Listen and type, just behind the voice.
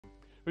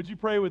Would you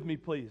pray with me,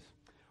 please?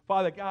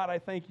 Father God, I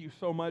thank you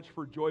so much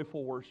for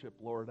joyful worship,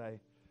 Lord. I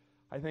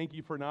thank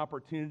you for an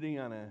opportunity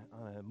on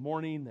a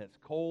morning that's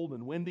cold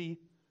and windy,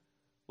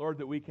 Lord,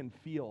 that we can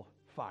feel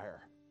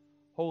fire,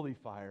 holy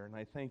fire, and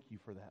I thank you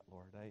for that,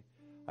 Lord.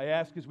 I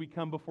ask as we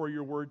come before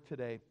your word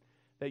today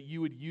that you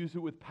would use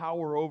it with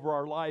power over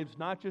our lives,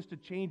 not just to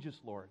change us,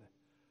 Lord,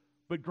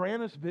 but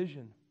grant us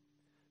vision.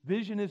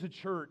 Vision as a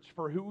church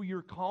for who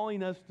you're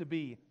calling us to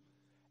be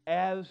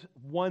as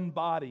one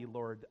body,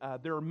 Lord.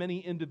 There are many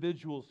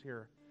individuals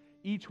here,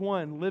 each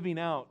one living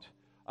out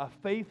a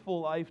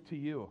faithful life to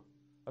you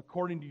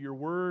according to your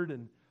word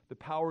and the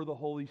power of the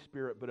Holy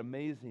Spirit. But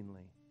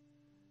amazingly,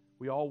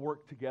 we all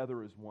work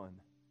together as one.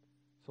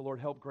 So Lord,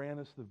 help grant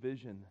us the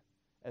vision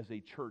as a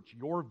church,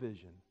 your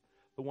vision,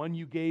 the one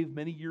you gave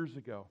many years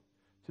ago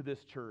to this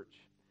church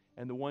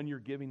and the one you're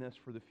giving us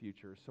for the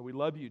future. So we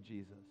love you,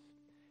 Jesus.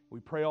 We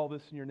pray all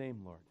this in your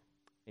name, Lord.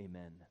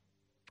 Amen.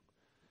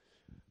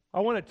 I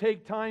want to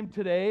take time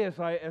today, as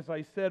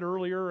I said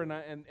earlier, and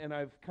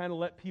I've kind of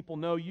let people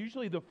know,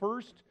 usually the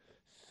first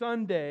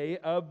Sunday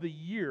of the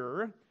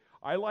year,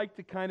 I like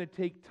to kind of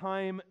take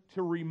time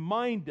to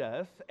remind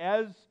us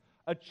as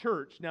a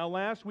church. Now,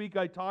 last week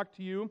I talked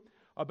to you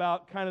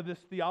about kind of this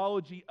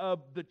theology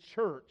of the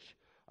church.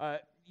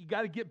 You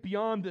got to get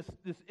beyond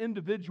this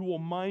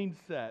individual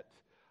mindset.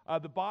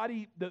 The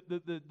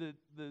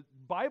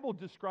Bible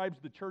describes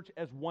the church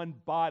as one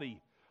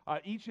body.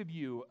 Each of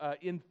you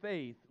in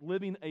faith,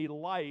 living a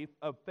life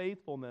of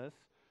faithfulness,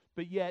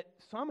 but yet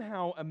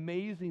somehow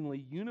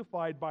amazingly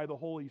unified by the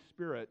Holy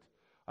Spirit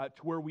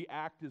to where we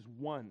act as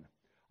one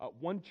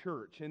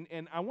church.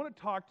 And I want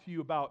to talk to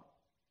you about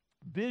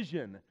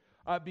vision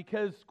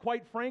because,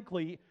 quite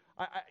frankly,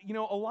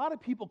 a lot of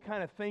people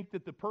kind of think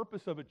that the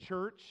purpose of a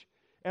church,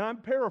 and I'm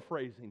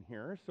paraphrasing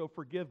here, so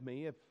forgive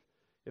me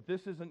if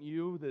this isn't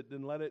you,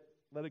 then let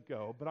it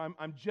go. But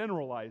I'm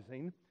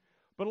generalizing.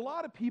 But a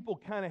lot of people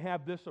kind of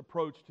have this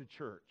approach to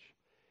church.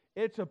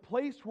 It's a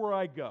place where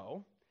I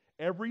go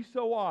every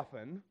so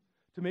often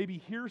to maybe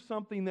hear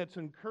something that's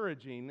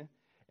encouraging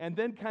and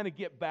then kind of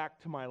get back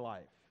to my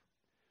life.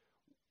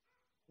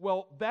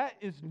 Well, that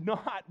is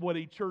not what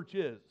a church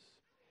is.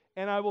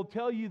 And I will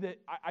tell you that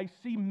I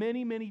see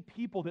many, many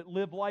people that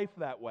live life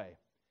that way.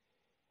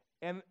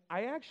 And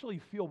I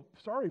actually feel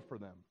sorry for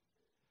them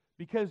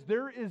because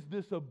there is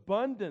this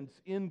abundance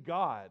in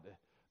God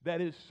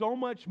that is so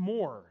much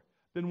more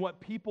than what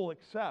people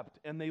accept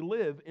and they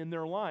live in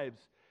their lives.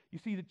 You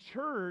see, the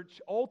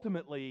church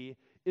ultimately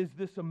is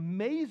this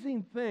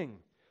amazing thing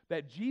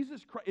that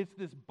Jesus Christ, it's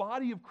this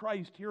body of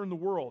Christ here in the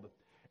world.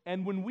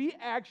 And when we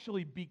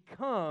actually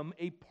become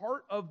a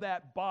part of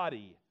that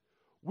body,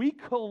 we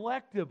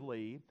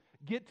collectively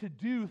get to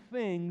do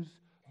things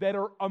that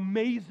are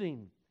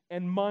amazing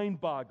and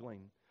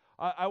mind-boggling.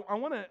 I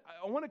want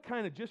to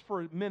kind of, just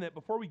for a minute,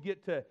 before we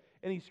get to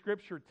any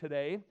scripture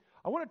today,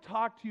 I want to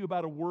talk to you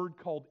about a word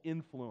called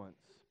influence.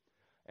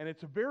 And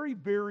it's a very,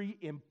 very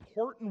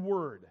important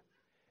word.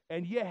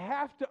 And you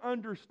have to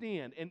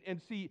understand,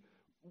 and see,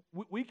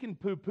 we can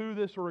poo-poo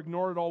this or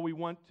ignore it all we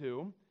want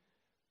to,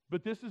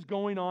 but this is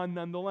going on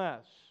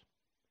nonetheless.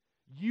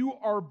 You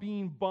are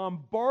being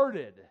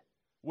bombarded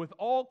with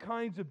all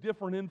kinds of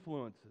different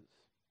influences.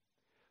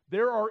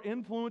 There are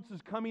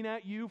influences coming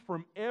at you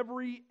from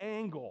every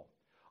angle.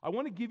 I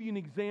want to give you an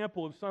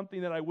example of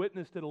something that I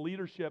witnessed at a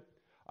leadership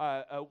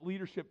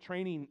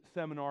training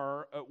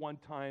seminar at one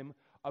time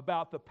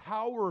about the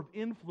power of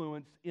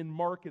influence in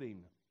marketing.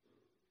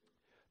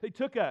 They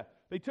took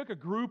a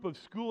group of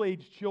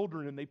school-aged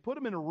children and they put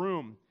them in a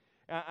room,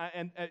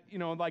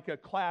 like a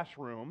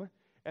classroom,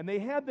 and they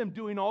had them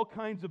doing all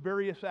kinds of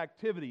various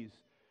activities.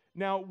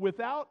 Now,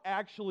 without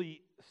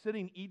actually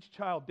sitting each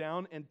child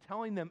down and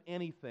telling them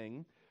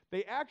anything,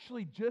 they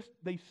actually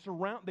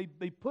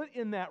they put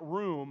in that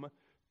room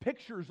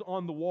pictures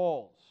on the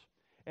walls.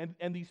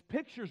 And these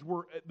pictures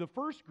were the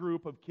first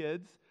group of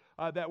kids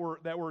that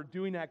were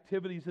doing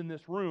activities in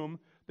this room.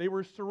 They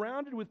were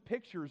surrounded with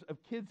pictures of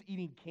kids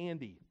eating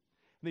candy.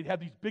 And they'd have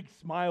these big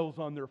smiles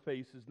on their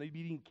faces. And they'd be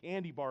eating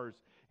candy bars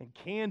and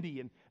candy.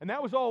 And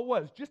that was all it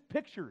was, just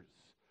pictures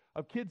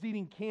of kids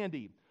eating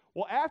candy.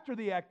 Well, after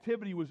the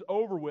activity was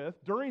over with,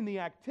 during the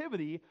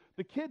activity,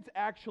 the kids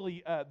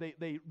actually,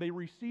 they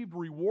received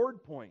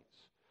reward points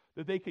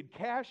that they could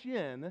cash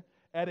in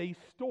at a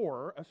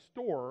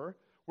store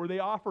where they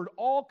offered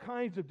all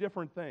kinds of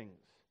different things.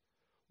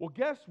 Well,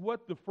 guess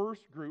what the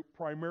first group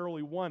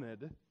primarily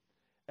wanted?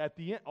 At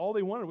the end, all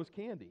they wanted was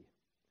candy.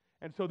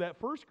 And so that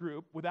first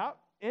group, without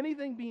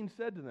anything being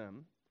said to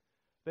them,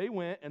 they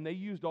went and they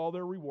used all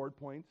their reward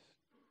points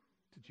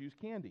to choose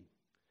candy.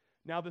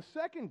 Now, the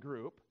second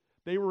group,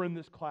 they were in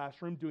this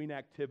classroom doing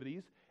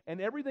activities,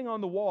 and everything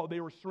on the wall, they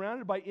were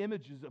surrounded by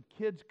images of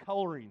kids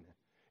coloring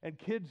and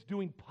kids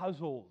doing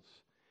puzzles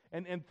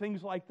and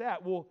things like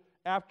that. Well,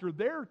 after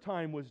their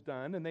time was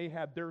done and they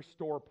had their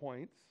store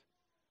points,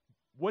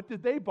 what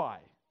did they buy?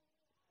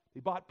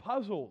 They bought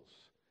puzzles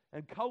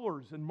and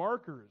colors and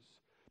markers.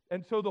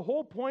 And so the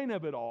whole point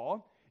of it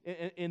all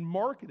in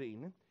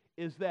marketing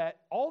is that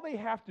all they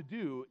have to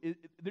do is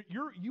that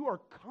you are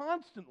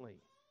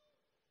constantly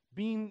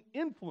being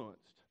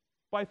influenced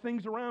by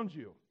things around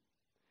you.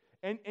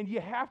 And you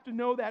have to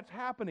know that's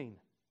happening.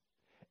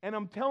 And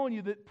I'm telling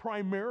you that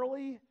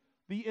primarily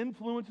the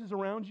influences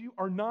around you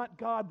are not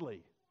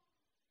godly.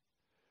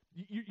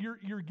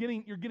 You're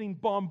getting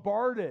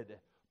bombarded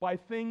by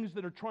things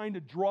that are trying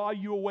to draw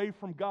you away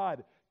from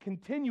God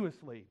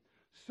continuously.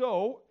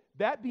 So,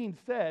 that being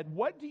said,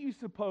 what do you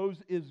suppose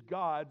is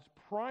God's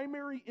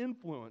primary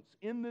influence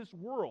in this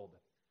world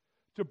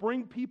to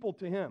bring people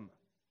to Him?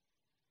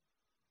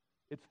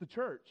 It's the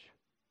church.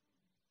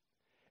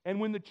 And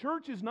when the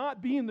church is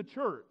not being the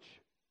church,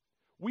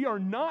 we are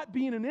not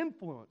being an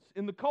influence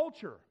in the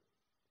culture.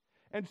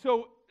 And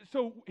so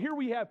here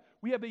we have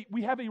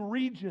a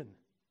region,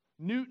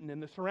 Newton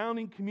and the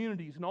surrounding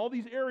communities and all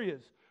these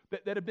areas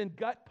that have been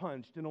gut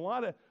punched, and a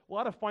lot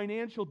of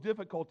financial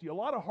difficulty, a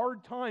lot of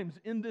hard times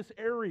in this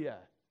area,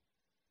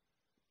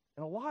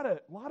 and a lot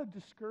of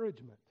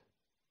discouragement,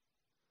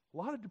 a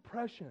lot of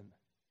depression.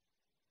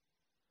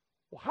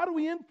 Well, how do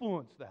we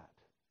influence that?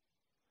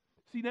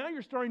 See, now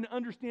you're starting to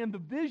understand the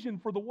vision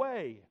for the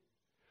way.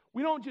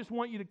 We don't just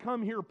want you to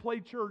come here, play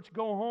church,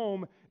 go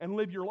home, and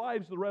live your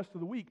lives the rest of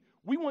the week.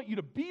 We want you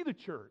to be the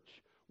church.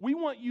 We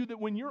want you that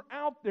when you're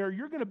out there,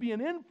 you're going to be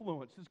an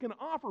influence that's going to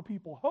offer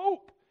people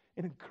hope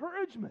and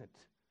encouragement,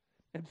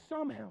 and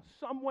somehow,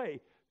 some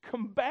way,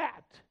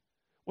 combat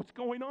what's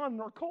going on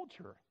in our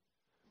culture.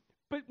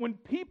 But when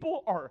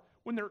people are,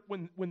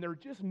 when they're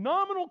just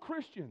nominal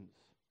Christians,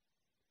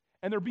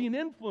 and they're being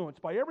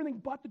influenced by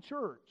everything but the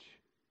church,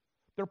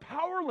 they're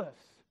powerless,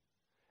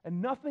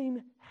 and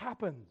nothing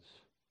happens.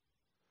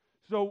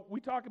 So we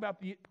talk about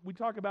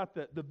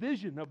the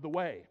vision of the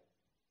way.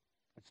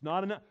 It's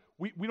not enough.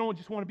 We don't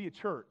just want to be a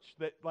church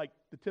that like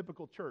the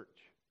typical church.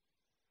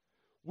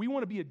 We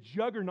want to be a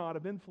juggernaut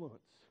of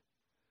influence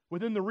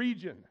within the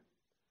region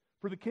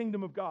for the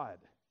kingdom of God.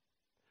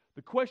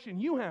 The question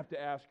you have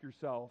to ask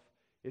yourself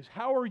is,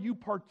 how are you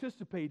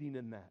participating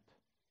in that?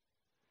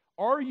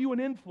 Are you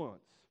an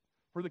influence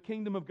for the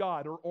kingdom of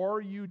God, or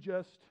are you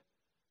just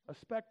a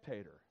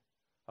spectator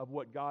of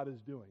what God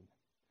is doing?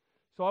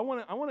 So I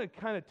want to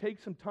kind of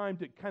take some time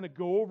to kind of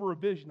go over a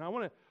vision. I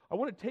want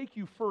to take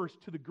you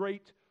first to the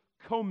Great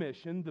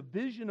Commission, the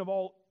vision of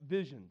all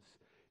visions.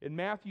 In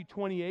Matthew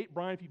 28,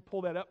 Brian, if you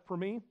pull that up for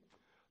me,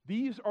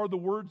 these are the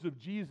words of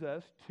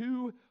Jesus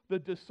to the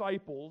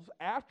disciples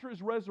after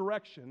His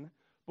resurrection,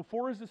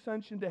 before His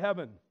ascension to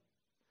heaven.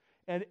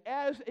 And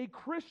as a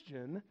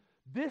Christian,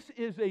 this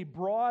is a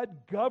broad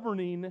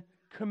governing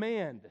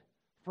command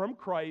from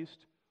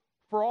Christ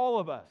for all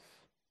of us.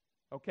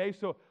 Okay,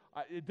 so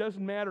it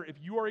doesn't matter if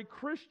you are a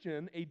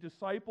Christian, a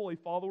disciple, a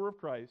follower of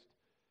Christ,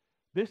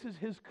 this is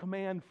His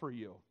command for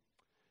you.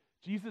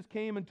 Jesus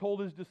came and told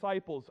His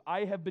disciples,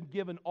 I have been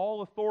given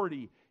all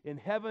authority in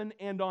heaven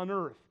and on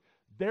earth.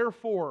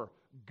 Therefore,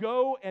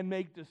 go and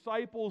make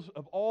disciples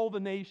of all the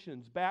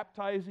nations,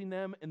 baptizing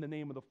them in the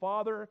name of the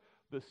Father,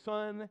 the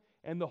Son,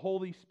 and the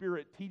Holy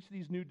Spirit. Teach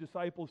these new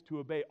disciples to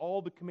obey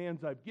all the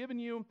commands I've given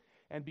you,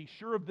 and be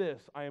sure of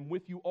this, I am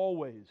with you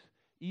always,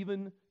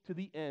 even to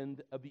the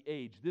end of the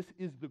age. This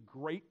is the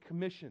Great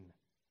Commission.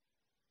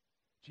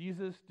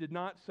 Jesus did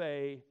not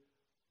say,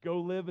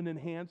 go live an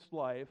enhanced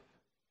life.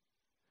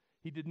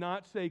 He did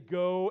not say,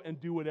 go and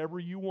do whatever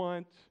you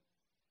want.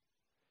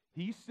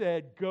 He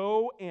said,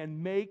 go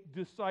and make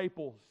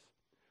disciples,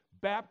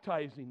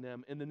 baptizing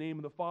them in the name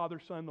of the Father,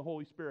 Son, and the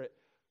Holy Spirit.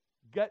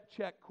 Gut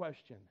check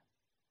question.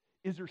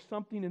 Is there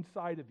something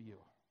inside of you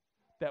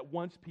that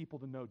wants people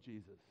to know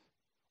Jesus?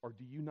 Or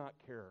do you not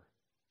care?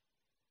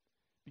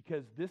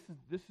 Because this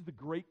is the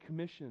Great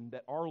Commission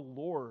that our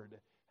Lord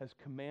has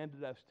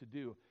commanded us to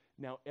do.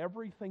 Now,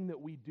 everything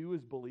that we do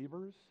as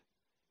believers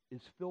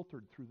is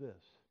filtered through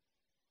this.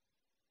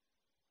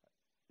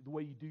 The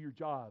way you do your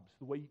jobs,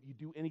 the way you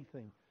do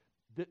anything.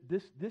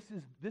 This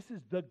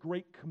is the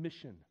Great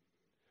Commission.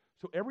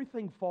 So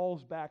everything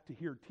falls back to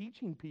here,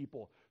 teaching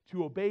people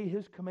to obey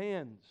His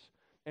commands.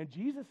 And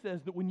Jesus says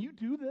that when you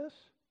do this,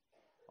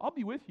 I'll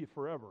be with you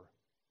forever.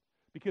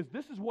 Because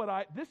this is what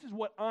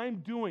I'm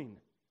doing.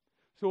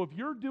 So if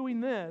you're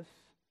doing this,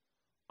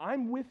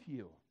 I'm with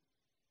you.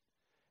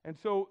 And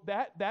so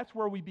that's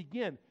where we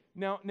begin.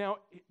 Now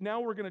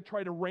we're going to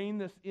try to rein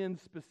this in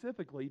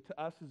specifically to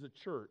us as a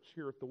church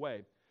here at The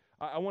Way.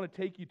 I want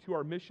to take you to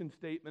our mission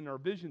statement, our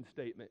vision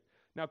statement.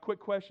 Now,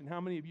 quick question: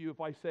 how many of you, if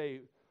I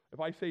say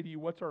to you,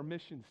 "What's our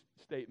mission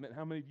statement?"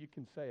 How many of you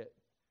can say it?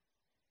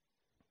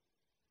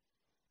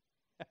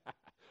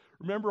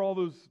 Remember all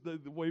those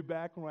the way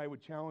back when I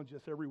would challenge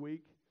us every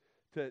week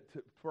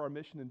for our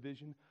mission and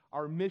vision?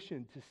 Our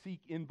mission to seek,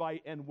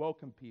 invite, and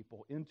welcome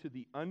people into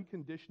the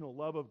unconditional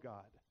love of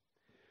God,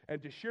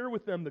 and to share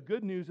with them the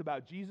good news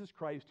about Jesus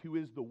Christ, who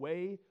is the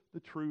way, the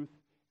truth,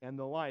 and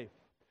the life.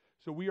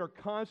 So we are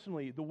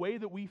constantly, the way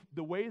that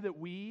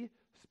we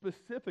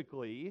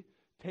specifically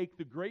take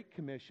the Great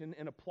Commission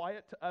and apply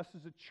it to us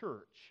as a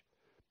church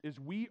is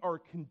we are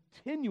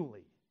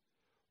continually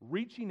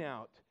reaching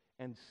out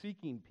and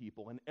seeking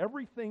people. And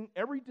every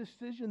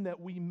decision that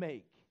we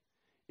make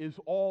is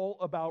all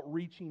about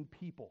reaching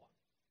people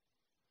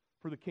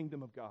for the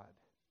kingdom of God.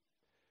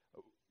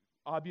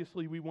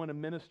 Obviously, we want to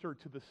minister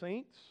to the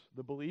saints,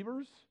 the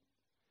believers,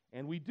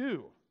 and we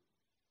do.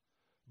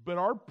 But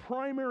our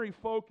primary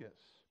focus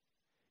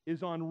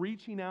is on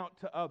reaching out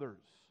to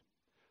others.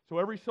 So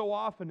every so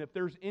often, if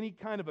there's any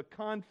kind of a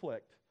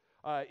conflict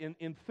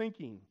in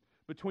thinking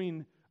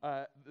between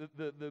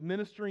the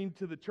ministering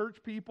to the church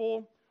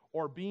people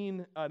or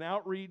being an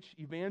outreach,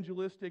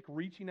 evangelistic,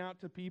 reaching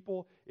out to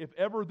people, if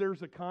ever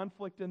there's a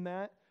conflict in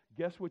that,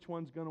 guess which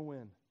one's going to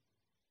win?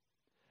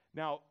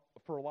 Now,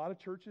 for a lot of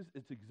churches,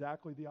 it's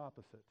exactly the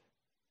opposite.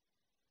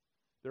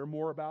 They're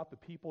more about the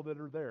people that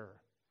are there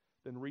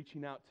than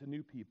reaching out to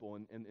new people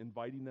and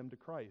inviting them to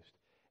Christ.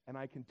 And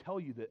I can tell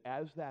you that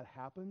as that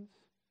happens,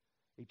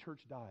 a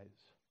church dies.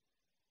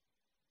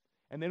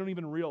 And they don't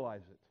even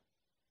realize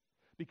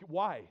it.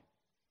 Why?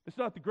 It's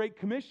not the Great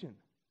Commission.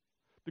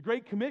 The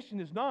Great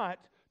Commission is not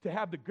to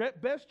have the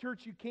best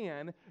church you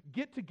can,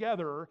 get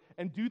together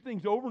and do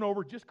things over and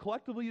over just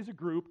collectively as a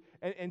group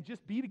and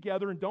just be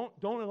together and don't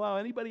allow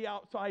anybody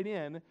outside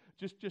in.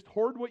 Just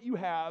hoard what you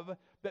have.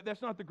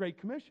 That's not the Great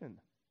Commission.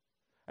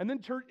 And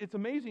then church, it's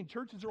amazing.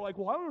 Churches are like,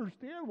 well, I don't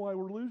understand why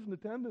we're losing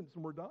attendance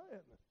and we're dying.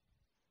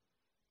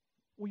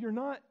 Well, you're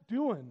not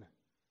doing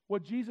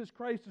what Jesus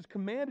Christ has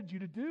commanded you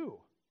to do.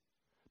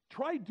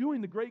 Try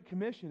doing the Great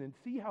Commission and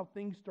see how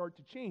things start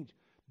to change.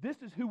 This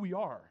is who we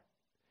are.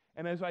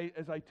 And as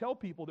I tell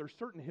people, there's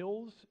certain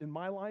hills in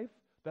my life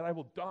that I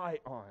will die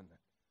on.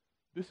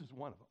 This is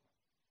one of them.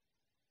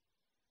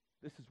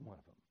 This is one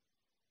of them.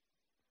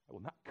 I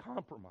will not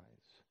compromise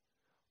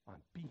on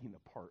being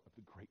a part of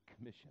the Great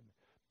Commission.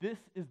 This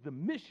is the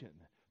mission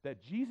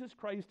that Jesus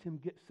Christ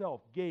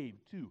himself gave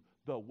to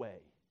the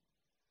way.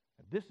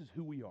 And this is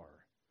who we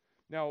are.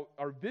 Now,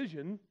 our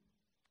vision,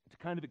 to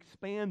kind of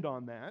expand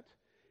on that,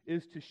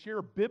 is to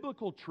share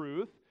biblical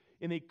truth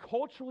in a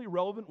culturally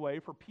relevant way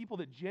for people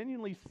that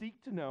genuinely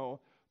seek to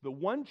know the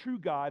one true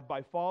God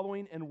by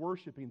following and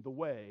worshiping the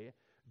way,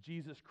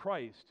 Jesus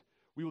Christ.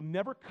 We will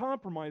never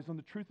compromise on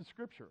the truth of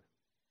Scripture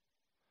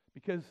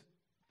because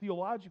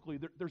theologically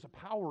there's a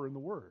power in the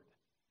Word.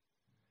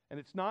 And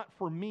it's not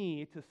for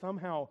me to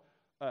somehow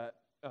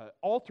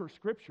alter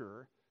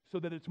Scripture so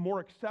that it's more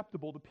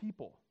acceptable to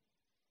people.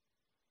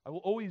 I will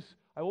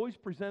always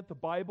present the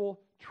Bible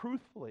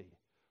truthfully,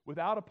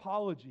 without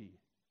apology,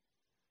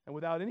 and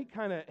without any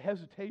kind of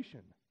hesitation.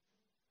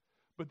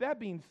 But that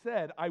being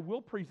said, I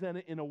will present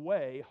it in a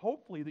way,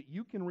 hopefully, that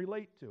you can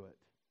relate to it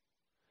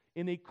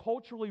in a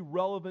culturally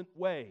relevant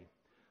way.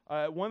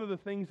 One of the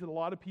things that a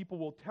lot of people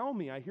will tell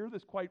me, I hear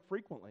this quite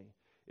frequently,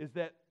 is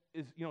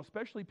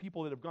especially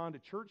people that have gone to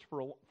church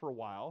for a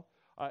while,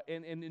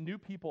 and new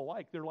people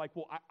alike, they're like,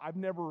 well, I've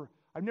never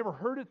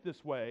heard it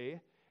this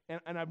way,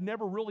 and I've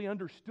never really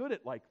understood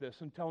it like this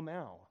until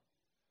now.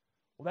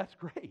 Well, that's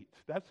great.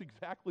 That's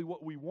exactly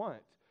what we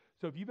want.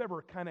 So if you've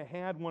ever kind of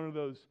had one of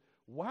those,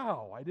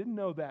 wow, I didn't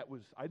know that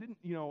was,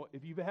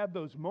 if you've had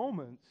those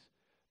moments,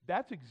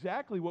 that's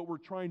exactly what we're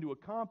trying to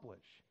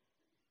accomplish.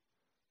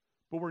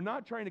 But we're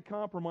not trying to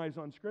compromise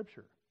on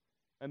Scripture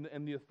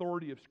and the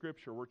authority of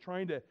Scripture. We're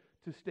trying to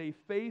stay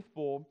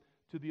faithful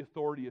to the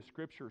authority of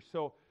Scripture.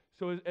 So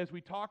as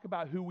we talk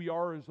about who we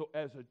are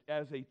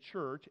as a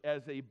church,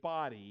 as a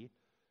body,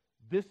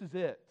 this is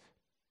it.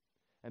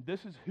 And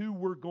this is who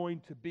we're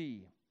going to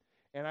be.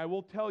 And I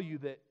will tell you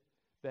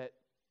that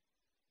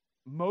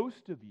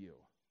most of you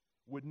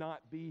would not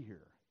be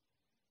here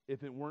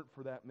if it weren't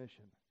for that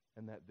mission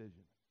and that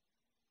vision.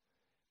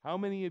 How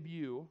many of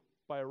you,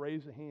 by a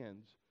raise of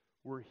hands,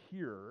 were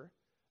here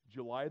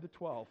July the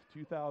 12th,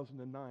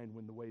 2009,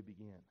 when the way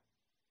began?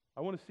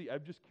 I want to see,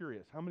 I'm just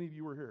curious, how many of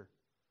you were here?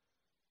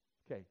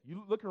 Okay,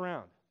 you look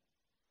around.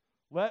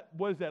 What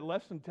is that,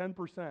 less than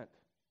 10%?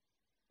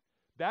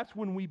 That's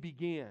when we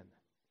began.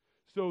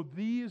 So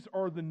these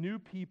are the new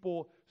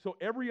people. So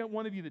every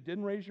one of you that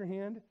didn't raise your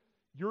hand,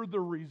 you're the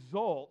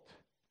result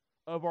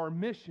of our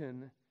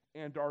mission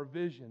and our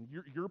vision.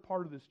 You're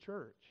part of this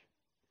church.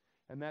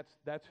 And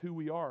that's who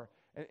we are.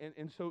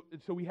 And so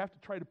we have to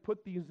try to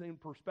put these in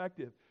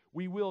perspective.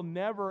 We will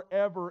never,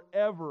 ever,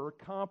 ever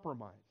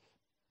compromise.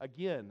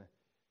 Again,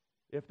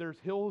 if there's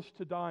hills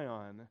to die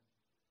on,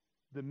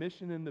 the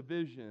mission and the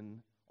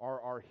vision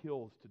are our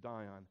hills to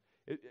die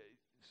on.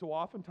 So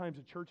oftentimes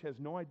the church has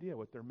no idea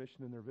what their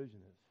mission and their vision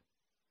is.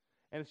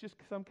 And it's just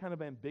some kind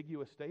of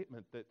ambiguous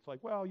statement that's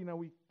like, well,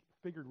 we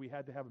figured we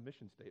had to have a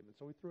mission statement,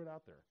 so we threw it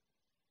out there.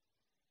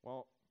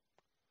 Well,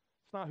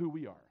 it's not who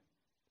we are.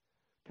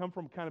 Come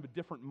from kind of a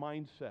different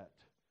mindset.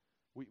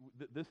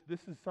 This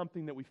is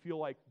something that we feel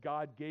like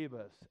God gave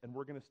us, and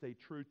we're going to stay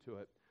true to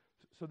it.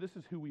 So this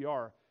is who we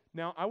are.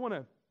 Now, I want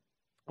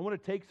to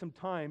take some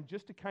time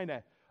just to kind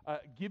of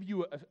give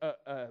you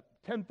a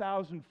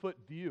 10,000-foot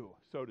view,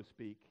 so to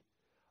speak,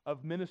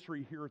 of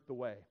ministry here at the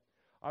Way.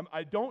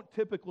 I don't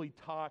typically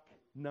talk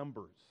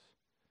numbers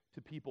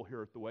to people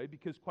here at the Way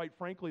because, quite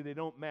frankly, they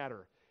don't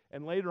matter.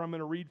 And later I'm going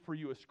to read for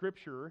you a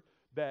scripture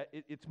that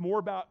it's more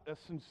about a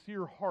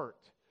sincere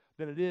heart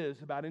than it is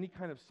about any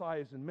kind of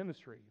size in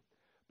ministry.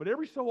 But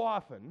every so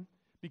often,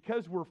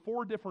 because we're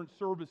 4 different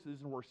services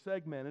and we're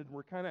segmented and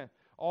we're kind of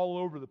all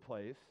over the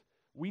place,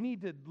 we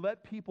need to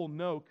let people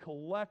know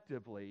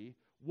collectively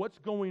what's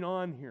going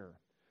on here.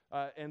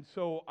 And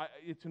so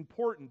it's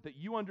important that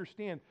you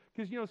understand,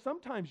 because,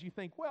 sometimes you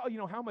think, well,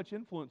 how much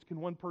influence can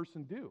one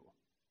person do?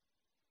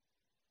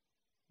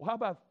 Well,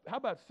 how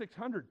about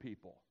 600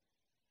 people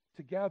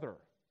together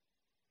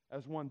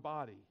as one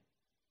body?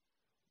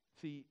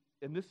 See,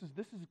 and this is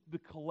the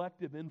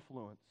collective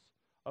influence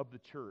of the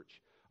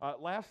church.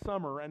 Last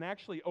summer, and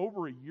actually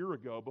over a year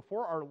ago,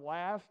 before our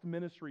last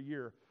ministry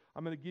year,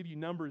 I'm going to give you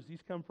numbers.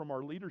 These come from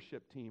our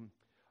leadership team.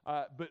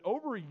 But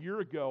over a year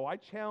ago, I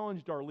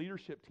challenged our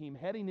leadership team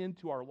heading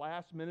into our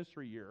last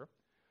ministry year,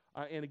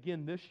 and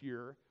again this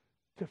year,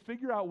 to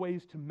figure out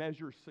ways to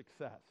measure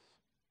success.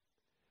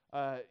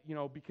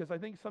 Because I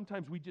think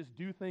sometimes we just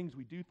do things,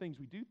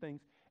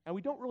 and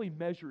we don't really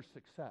measure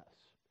success.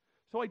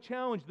 So I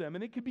challenged them,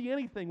 and it could be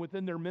anything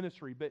within their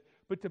ministry,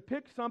 but to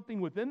pick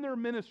something within their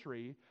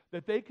ministry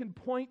that they can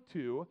point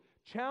to,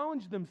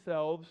 challenge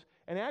themselves,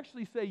 and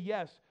actually say,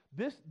 yes,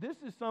 this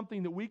is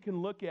something that we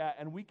can look at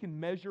and we can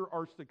measure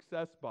our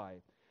success by.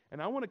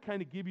 And I want to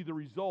kind of give you the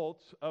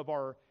results of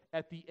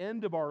at the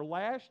end of our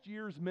last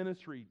year's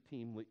ministry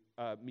team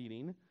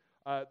meeting,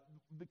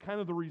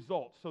 the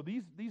results. So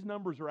these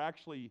numbers are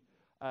actually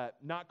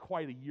not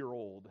quite a year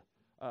old.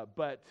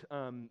 But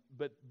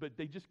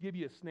they just give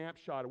you a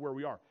snapshot of where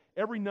we are.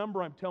 Every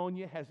number I'm telling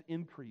you has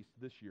increased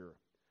this year.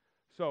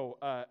 So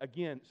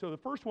the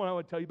first one I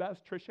want to tell you about is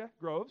Tricia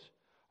Groves,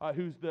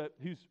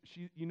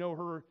 you know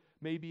her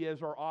maybe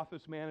as our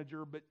office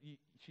manager, but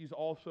she's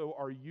also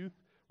our youth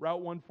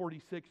Route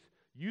 146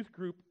 youth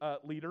group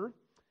leader.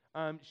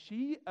 What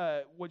she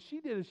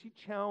did is she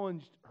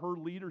challenged her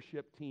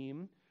leadership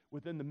team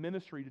within the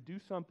ministry to do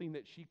something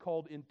that she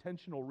called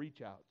intentional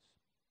reach outs.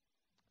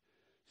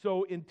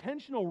 So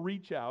intentional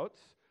reach outs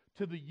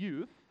to the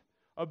youth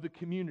of the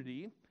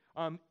community,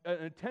 an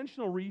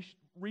intentional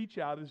reach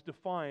out is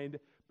defined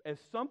as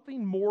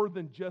something more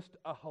than just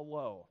a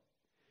hello.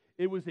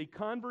 It was a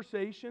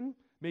conversation,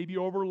 maybe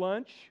over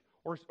lunch,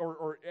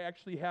 or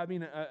actually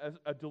having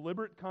a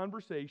deliberate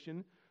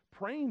conversation,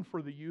 praying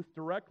for the youth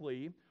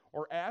directly,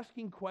 or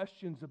asking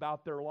questions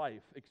about their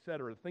life,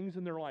 etc., things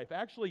in their life.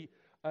 Actually,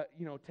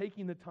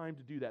 taking the time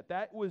to do that.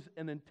 That was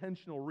an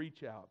intentional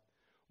reach out.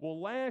 Well,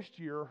 last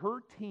year, her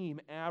team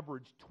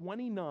averaged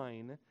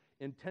 29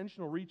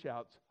 intentional reach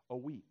outs a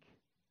week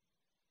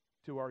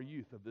to our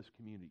youth of this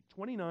community.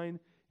 29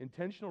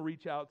 intentional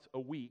reach outs a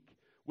week,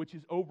 which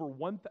is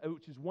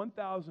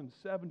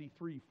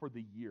 1,073 for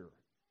the year.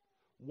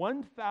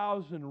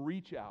 1,000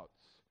 reach outs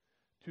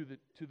to the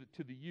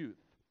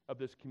youth of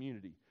this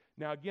community.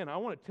 Now, again, I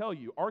want to tell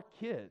you, our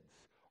kids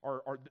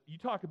are you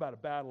talk about a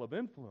battle of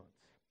influence.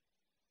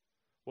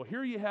 Well,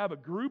 here you have a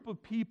group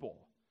of people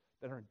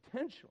that are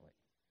intentionally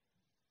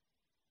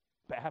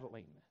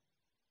battling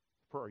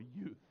for our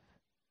youth.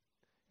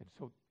 And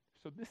so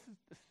this is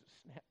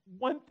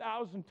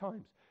 1,000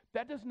 times.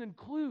 That doesn't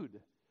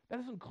include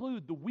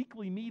the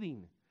weekly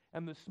meeting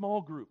and the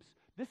small groups.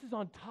 This is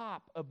on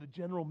top of the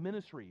general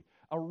ministry,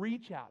 a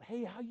reach out.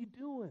 Hey, how you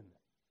doing?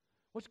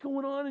 What's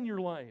going on in your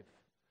life?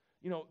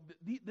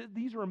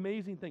 These are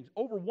amazing things.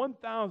 Over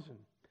 1,000,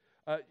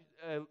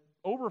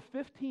 over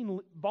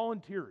 15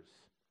 volunteers,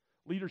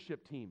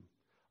 leadership team.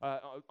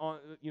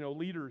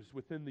 Leaders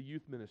within the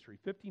youth ministry,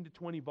 15 to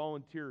 20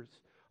 volunteers,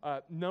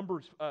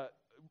 numbers,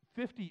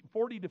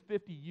 40 to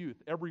 50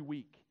 youth every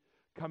week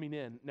coming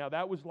in. Now,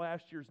 that was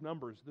last year's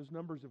numbers. Those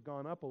numbers have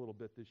gone up a little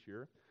bit this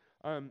year.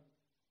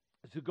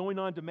 So going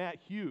on to Matt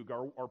Hugh,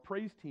 our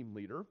praise team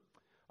leader,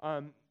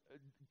 kind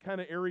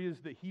of areas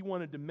that he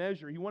wanted to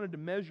measure. He wanted to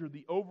measure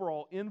the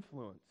overall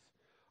influence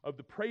of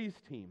the praise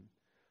team.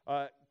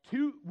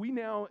 We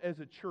now, as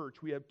a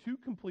church, we have 2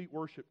 complete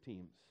worship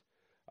teams.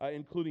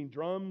 Including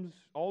drums,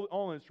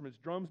 all instruments,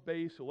 drums,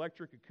 bass,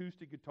 electric,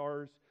 acoustic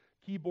guitars,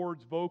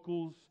 keyboards,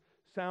 vocals,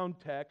 sound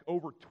tech,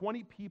 over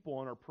 20 people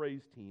on our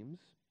praise teams.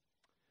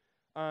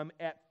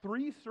 At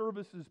 3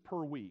 services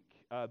per week,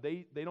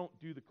 they don't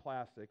do the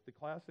classic,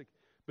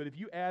 but if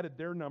you added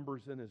their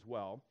numbers in as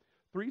well,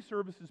 3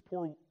 services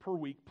per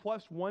week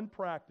plus 1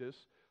 practice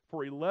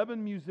for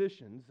 11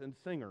 musicians and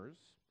singers,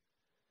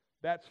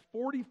 that's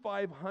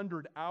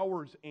 4,500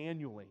 hours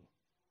annually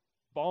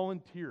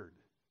volunteered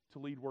to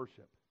lead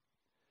worship.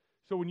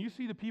 So when you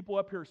see the people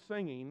up here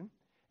singing,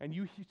 and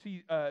you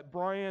see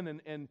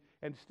Brian and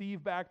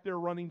Steve back there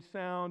running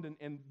sound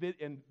and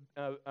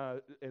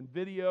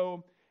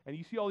video, and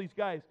you see all these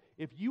guys,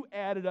 if you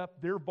added up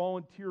their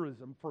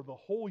volunteerism for the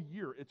whole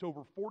year, it's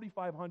over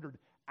 4,500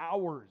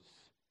 hours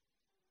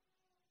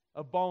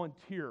of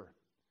volunteerism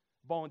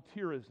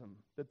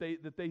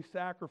that they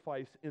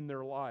sacrifice in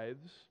their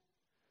lives.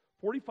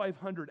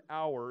 4,500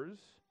 hours.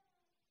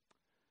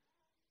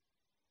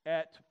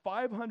 At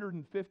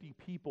 550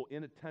 people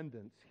in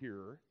attendance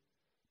here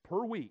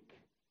per week,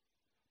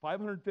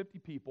 550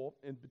 people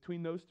in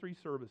between those 3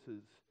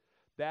 services,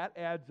 that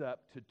adds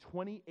up to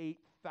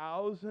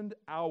 28,000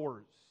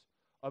 hours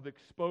of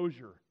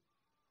exposure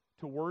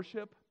to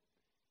worship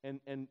and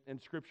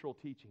scriptural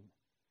teaching.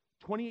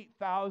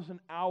 28,000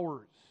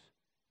 hours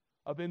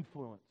of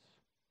influence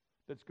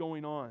that's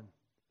going on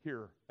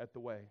here at the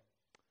Way.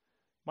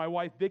 My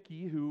wife,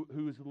 Vicki, who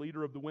is the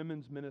leader of the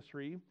women's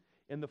ministry,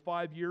 in the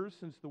 5 years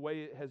since the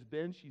Way it has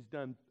been, she's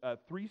done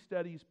 3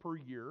 studies per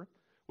year,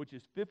 which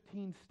is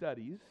 15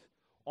 studies.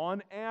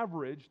 On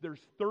average, there's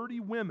 30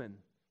 women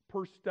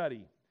per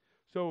study.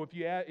 So if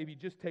you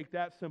just take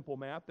that simple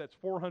math, that's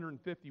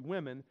 450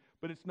 women,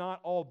 but it's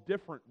not all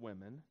different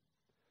women.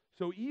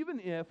 So even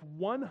if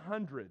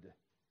 100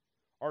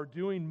 are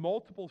doing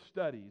multiple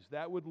studies,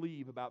 that would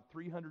leave about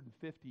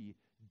 350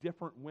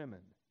 different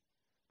women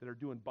that are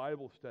doing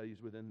Bible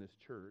studies within this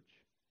church.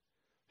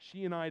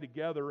 She and I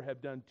together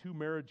have done 2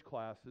 marriage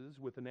classes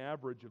with an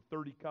average of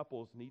 30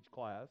 couples in each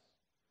class.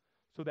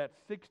 So that's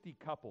 60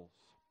 couples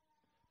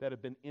that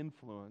have been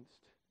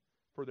influenced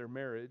for their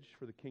marriage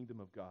for the kingdom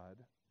of God.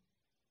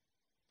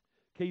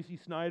 Casey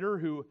Snyder,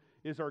 who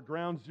is our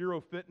Ground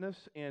Zero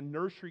Fitness and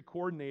Nursery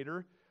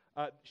Coordinator,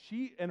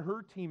 she and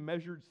her team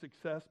measured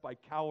success by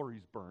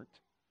calories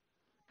burnt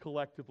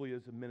collectively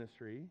as a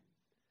ministry.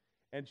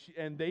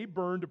 And they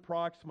burned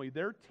approximately,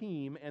 their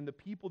team and the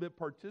people that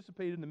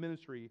participated in the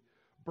ministry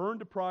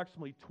burned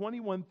approximately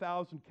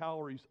 21,000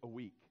 calories a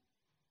week,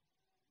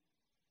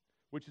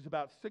 which is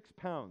about 6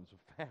 pounds of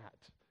fat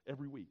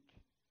every week.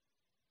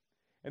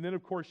 And then,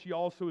 of course, she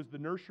also is the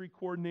nursery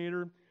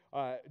coordinator.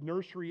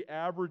 Nursery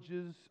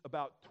averages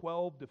about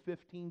 12 to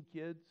 15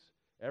 kids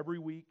every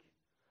week.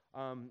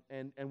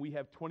 And we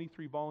have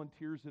 23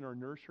 volunteers in our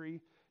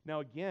nursery.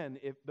 Now, again,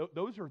 if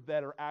those are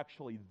that are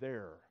actually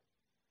there.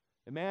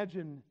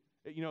 Imagine,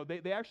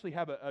 they actually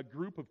have a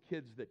group of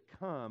kids that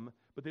come,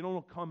 but they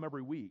don't come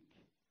every week.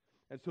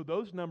 And so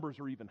those numbers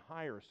are even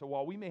higher. So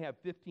while we may have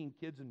 15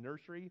 kids in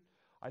nursery,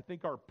 I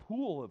think our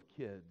pool of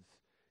kids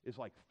is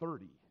like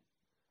 30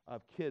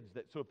 of kids.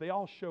 So if they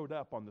all showed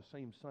up on the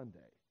same Sunday,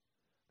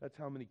 that's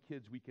how many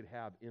kids we could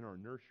have in our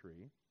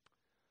nursery.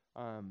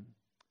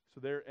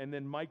 And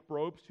then Mike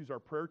Brobst, who's our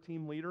prayer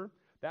team leader.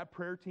 That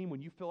prayer team,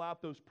 when you fill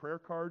out those prayer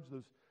cards,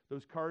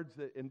 those cards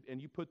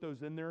and you put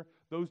those in there,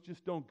 those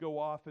just don't go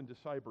off into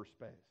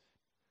cyberspace.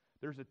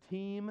 There's a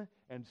team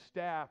and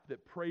staff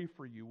that pray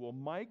for you. Well,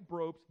 Mike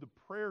Brobst, the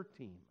prayer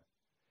team,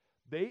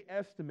 they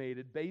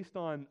estimated, based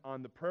on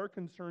the prayer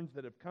concerns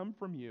that have come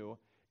from you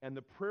and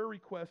the prayer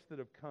requests that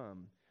have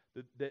come,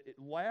 that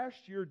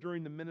last year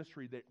during the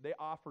ministry, they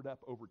offered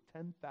up over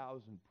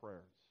 10,000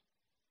 prayers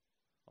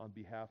on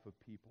behalf of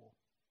people.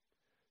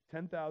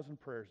 10,000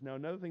 prayers. Now,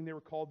 another thing they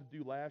were called to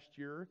do last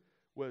year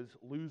was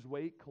lose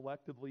weight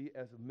collectively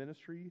as a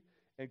ministry.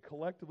 And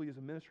collectively as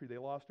a ministry, they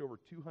lost over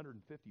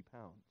 250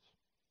 pounds.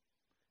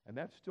 And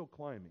that's still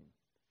climbing.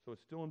 So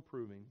it's still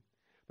improving.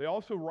 They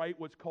also write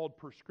what's called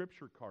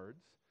prescription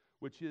cards,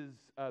 which is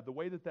the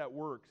way that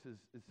works is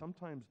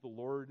sometimes the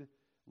Lord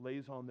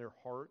lays on their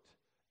heart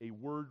a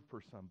word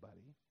for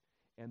somebody,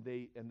 and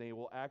they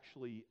will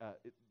actually,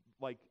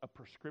 like a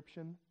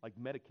prescription, like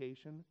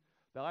medication,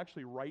 they'll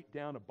actually write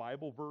down a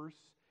Bible verse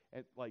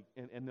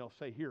and they'll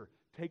say, here,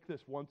 take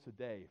this once a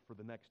day for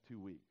the next 2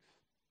 weeks.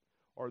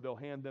 Or they'll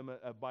hand them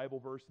a Bible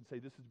verse and say,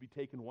 this is to be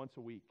taken once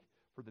a week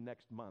for the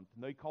next month.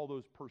 And they call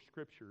those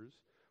prescriptures.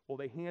 Well,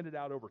 they handed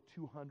out over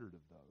 200 of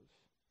those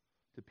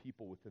to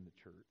people within the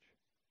church.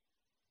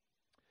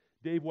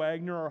 Dave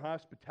Wagner, our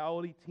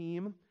hospitality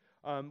team,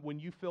 when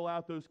you fill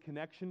out those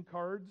connection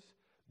cards,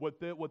 what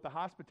the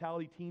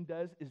hospitality team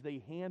does is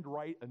they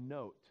handwrite a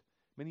note.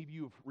 Many of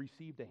you have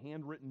received a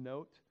handwritten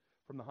note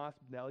from the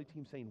hospitality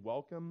team saying,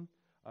 welcome,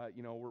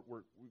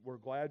 we're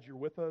glad you're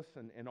with us,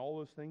 and all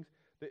those things.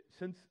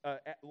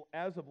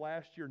 As of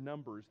last year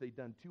numbers, they've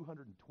done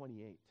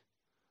 228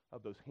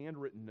 of those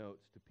handwritten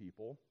notes to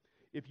people.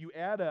 If you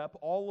add up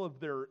all of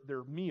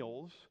their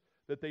meals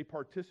that they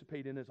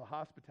participate in as a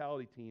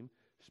hospitality team,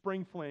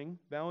 Spring Fling,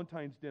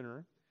 Valentine's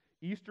Dinner,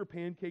 Easter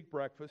Pancake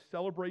Breakfast,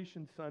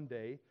 Celebration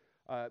Sunday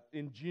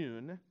in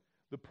June,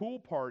 the pool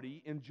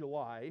party in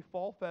July,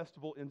 Fall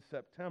Festival in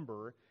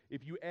September,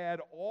 if you add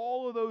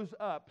all of those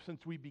up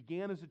since we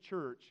began as a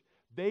church,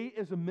 they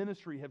as a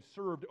ministry have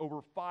served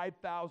over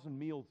 5,000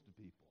 meals to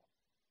people.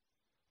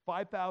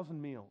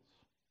 5,000 meals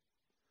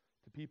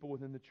to people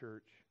within the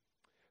church.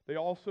 They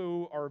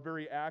also are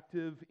very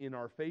active in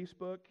our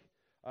Facebook.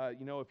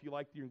 If you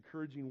like the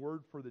encouraging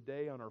word for the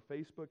day on our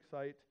Facebook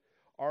site,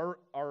 our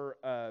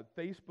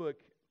Facebook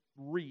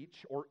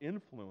reach or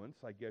influence,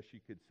 I guess you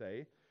could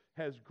say,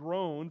 has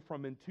grown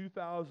from in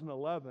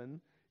 2011,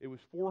 it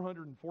was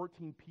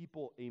 414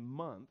 people a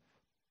month,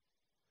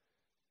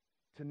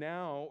 to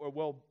now,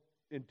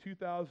 in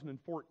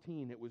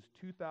 2014, it was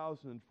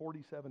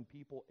 2,047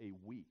 people a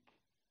week.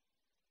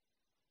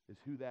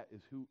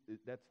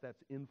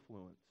 That's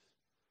influence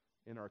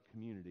in our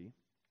community.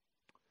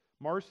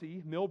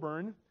 Marcy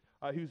Milburn,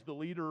 who's the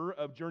leader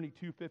of Journey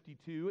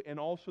 252 and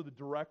also the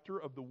director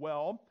of the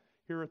Well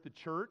here at the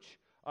church.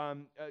 A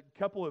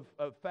couple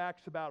of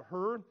facts about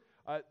her.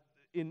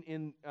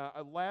 In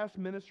last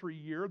ministry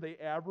year, they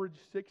averaged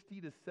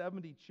 60 to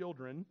 70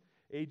 children,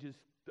 ages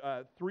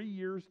 3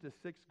 years to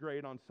 6th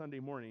grade on Sunday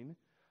morning,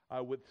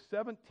 with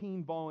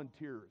 17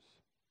 volunteers.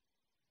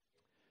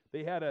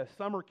 They had a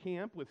summer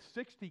camp with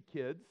 60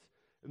 kids,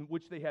 in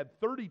which they had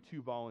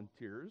 32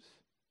 volunteers.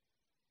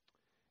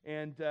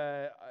 And,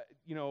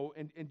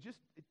 and just,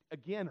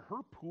 again,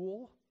 her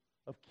pool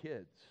of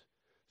kids.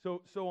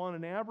 So on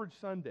an average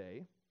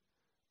Sunday,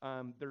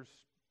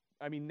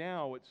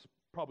 now it's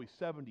probably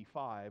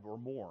 75 or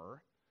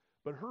more,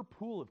 but her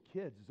pool of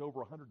kids is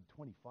over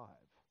 125.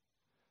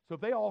 So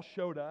if they all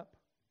showed up,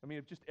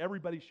 if just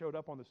everybody showed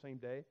up on the same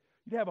day,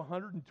 you'd have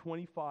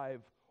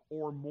 125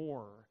 or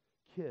more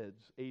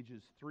kids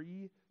ages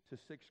 3 to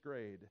 6th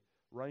grade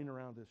running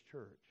around this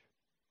church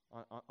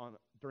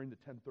during the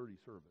 10:30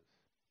 service.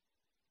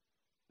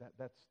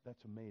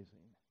 That's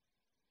amazing.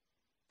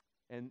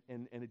 And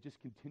it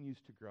just continues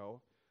to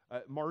grow.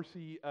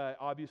 Marcy,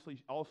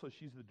 obviously, also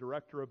she's the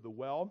director of the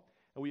Well,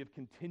 and we have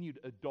continued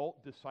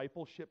adult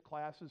discipleship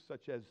classes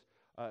such as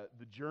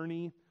the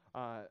Journey,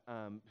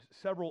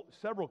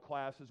 several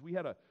classes. We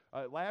had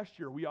last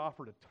year we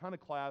offered a ton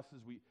of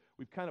classes.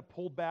 We've kind of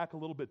pulled back a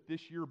little bit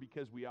this year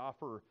because we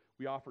offered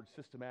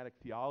systematic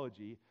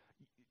theology.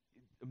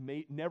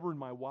 Never in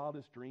my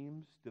wildest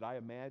dreams did I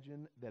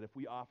imagine that if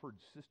we offered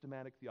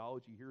systematic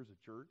theology here as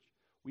a church,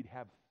 we'd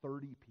have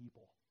 30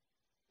 people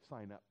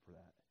sign up for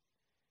that,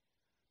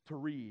 to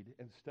read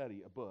and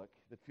study a book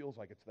that feels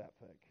like it's that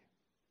thick.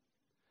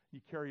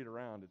 You carry it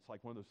around, it's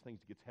like one of those things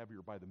that gets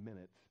heavier by the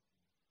minute.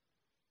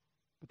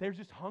 But they're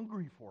just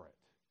hungry for it.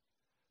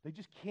 They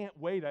just can't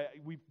wait.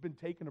 We've been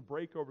taking a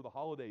break over the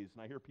holidays,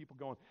 and I hear people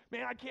going,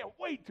 man, I can't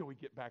wait till we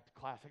get back to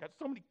class. I got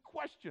so many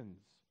questions.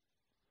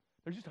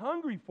 They're just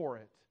hungry for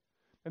it.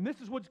 And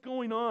this is what's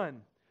going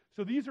on.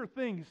 So these are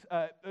things,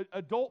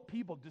 adult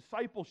people,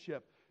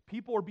 discipleship.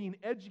 People are being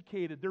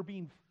educated. They're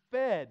being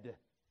fed.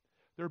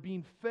 They're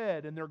being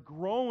fed, and they're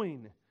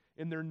growing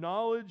in their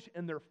knowledge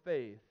and their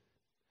faith.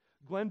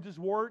 Glenn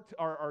Deswart,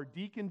 our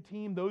deacon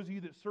team, those of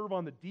you that serve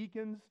on the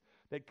deacons,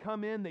 that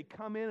come in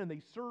and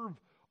they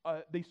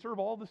serve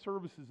all the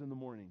services in the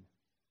morning.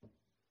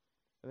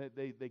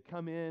 They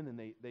come in and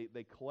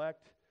they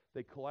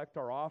collect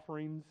our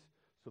offerings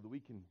so that we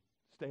can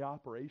stay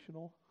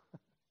operational.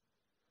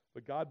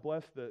 But God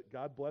bless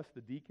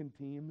the deacon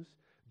teams.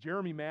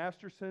 Jeremy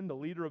Masterson, the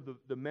leader of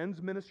the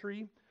men's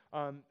ministry,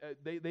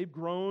 they've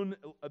grown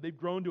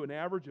to an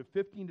average of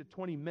 15 to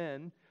 20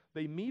 men.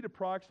 They meet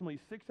approximately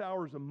 6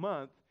 hours a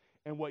month,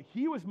 and what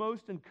he was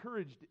most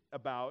encouraged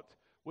about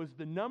was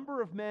the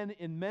number of men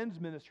in men's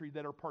ministry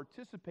that are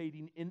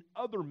participating in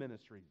other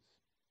ministries.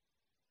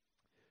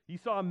 He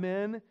saw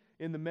men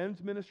in the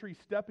men's ministry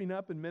stepping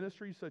up in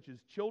ministries such as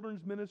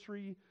children's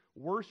ministry,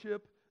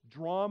 worship,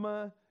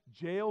 drama,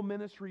 jail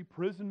ministry,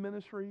 prison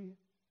ministry.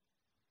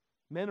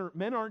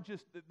 Men aren't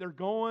just, they're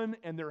going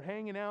and they're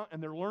hanging out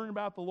and they're learning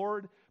about the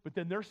Lord, but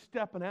then they're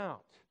stepping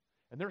out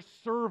and they're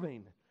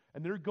serving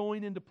and they're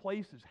going into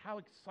places. How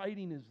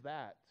exciting is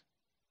that?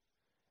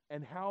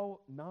 And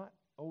how not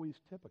always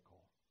typical.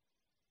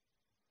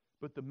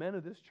 But the men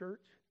of this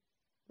church,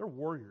 they're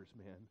warriors,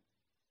 man.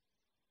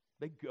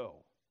 They go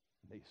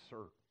and they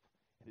serve.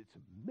 And it's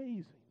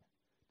amazing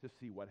to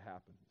see what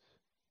happens.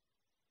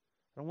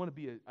 I don't want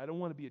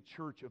to be a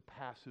church of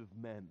passive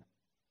men.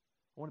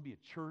 I want to be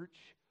a church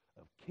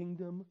of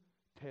kingdom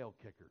tail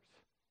kickers.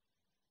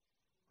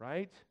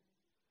 Right?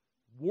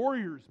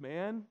 Warriors,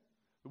 man.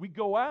 We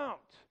go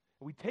out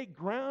and we take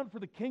ground for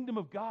the kingdom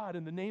of God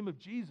in the name of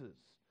Jesus.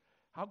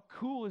 How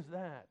cool is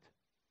that?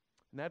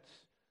 And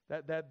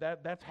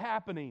that's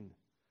happening.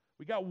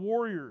 We got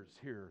warriors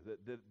here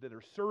that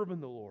are serving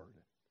the Lord.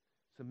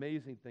 It's an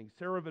amazing thing.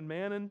 Sarah Van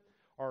Manen,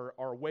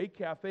 our Way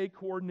Cafe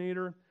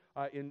coordinator,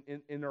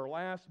 in our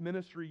last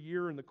ministry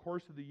year, in the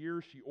course of the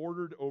year, she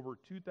ordered over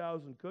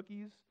 2,000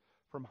 cookies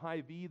from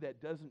Hy-Vee. That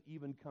doesn't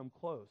even come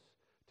close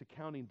to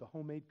counting the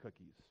homemade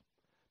cookies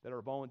that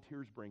our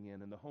volunteers bring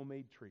in and the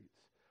homemade treats.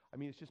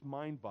 It's just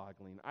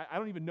mind-boggling. I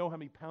don't even know how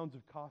many pounds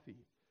of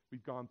coffee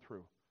we've gone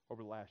through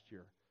over the last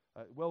year.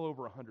 Well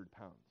over 100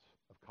 pounds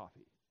of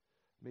coffee.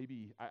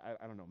 Maybe,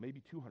 I don't know,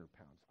 maybe 200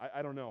 pounds.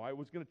 I don't know. I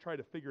was going to try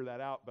to figure that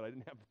out, but I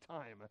didn't have the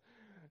time,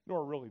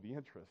 nor really the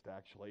interest,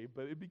 actually.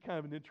 But it'd be kind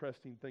of an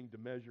interesting thing to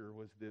measure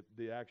was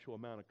the actual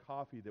amount of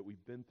coffee that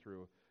we've been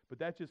through. But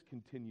that just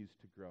continues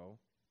to grow.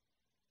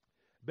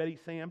 Betty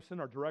Sampson,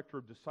 our Director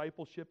of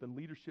Discipleship and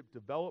Leadership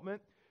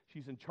Development,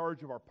 she's in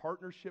charge of our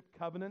partnership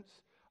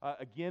covenants.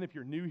 Again, if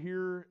you're new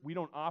here, we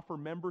don't offer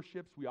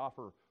memberships. We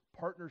offer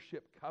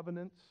partnership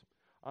covenants.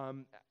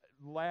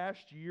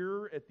 Last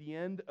year, at the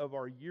end of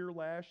our year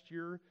last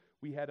year,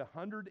 we had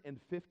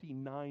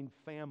 159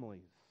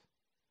 families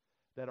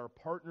that are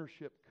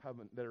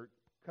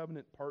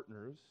covenant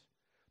partners.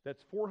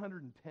 That's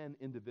 410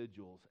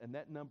 individuals, and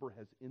that number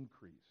has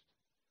increased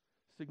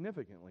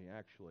significantly,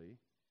 actually,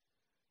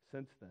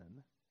 since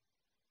then.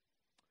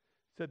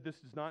 Said this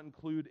does not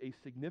include a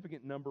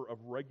significant number of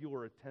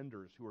regular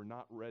attenders who are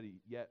not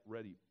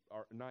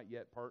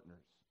yet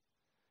partners.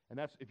 And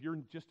that's, if you're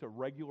just a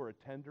regular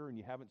attender and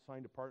you haven't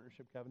signed a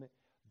partnership covenant,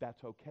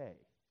 that's okay.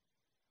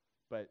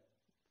 But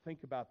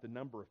think about the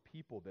number of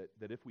people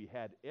that if we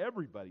had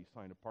everybody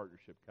sign a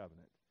partnership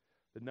covenant,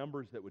 the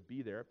numbers that would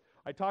be there.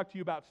 I talked to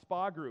you about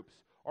spa groups.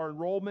 Our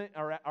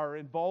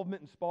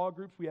involvement in spa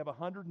groups, we have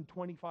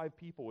 125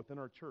 people within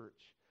our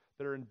church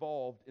that are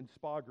involved in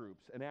spa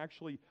groups. And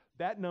actually,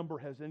 that number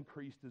has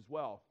increased as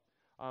well.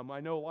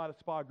 I know a lot of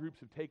spa groups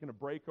have taken a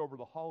break over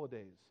the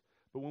holidays,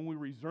 but when we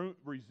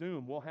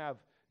resume, we'll have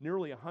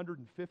nearly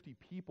 150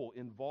 people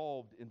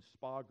involved in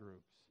spa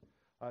groups.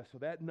 So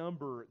that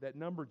number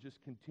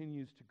just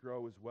continues to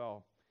grow as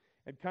well.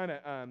 And kind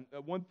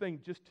of one thing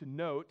just to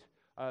note,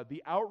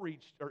 the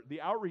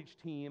outreach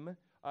team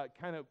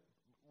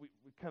we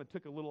kind of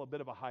took a little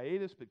bit of a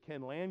hiatus, but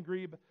Ken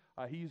Landgrebe,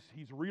 he's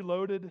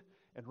reloaded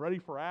and ready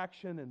for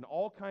action, and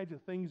all kinds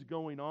of things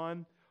going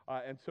on.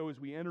 And so as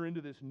we enter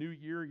into this new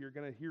year, you're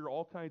going to hear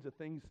all kinds of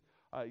things,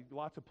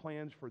 lots of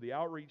plans for the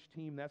outreach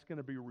team. That's going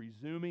to be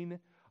resuming.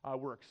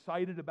 We're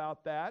excited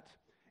about that.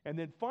 And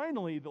then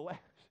finally, the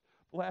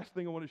last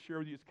thing I want to share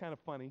with you is kind of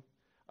funny.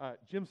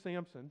 Jim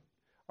Sampson,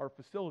 our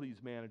facilities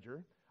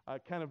manager,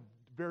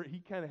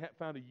 he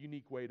found a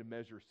unique way to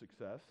measure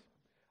success.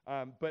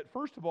 But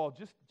first of all,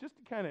 just to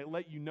kind of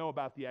let you know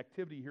about the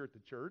activity here at the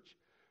church,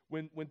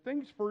 when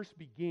things first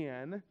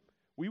began,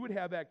 we would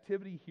have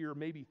activity here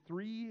maybe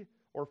 3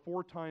 or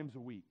 4 times a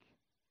week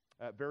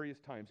at various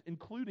times,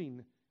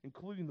 including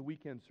the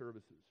weekend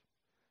services.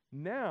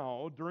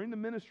 Now, during the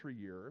ministry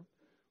year,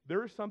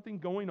 there is something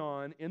going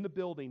on in the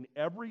building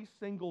every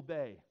single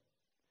day.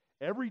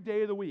 Every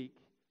day of the week,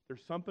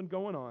 there's something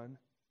going on,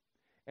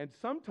 and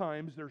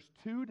sometimes there's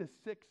 2 to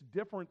 6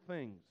 different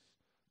things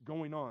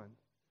going on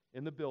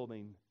in the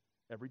building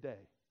every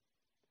day.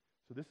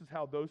 So this is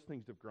how those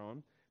things have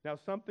grown. Now,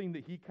 something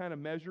that he kind of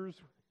measures,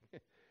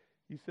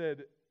 he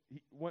said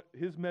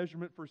his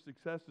measurement for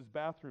success is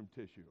bathroom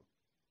tissue.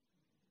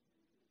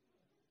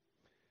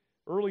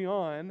 Early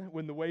on,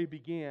 when the way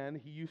began,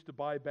 he used to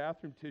buy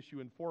bathroom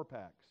tissue in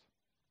 4-packs.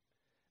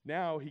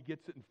 Now he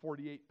gets it in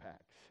 48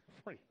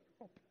 packs.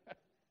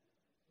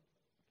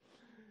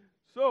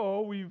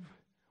 So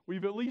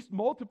we've at least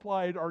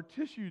multiplied our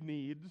tissue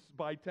needs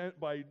by 10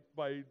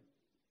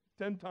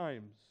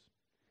 times.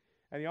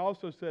 And he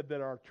also said that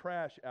our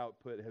trash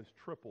output has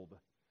tripled,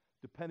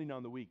 depending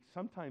on the week,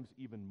 sometimes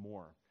even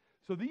more.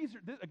 So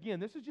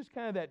this is just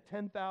kind of that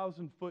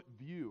 10,000-foot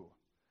view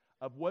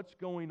of what's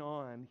going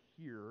on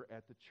here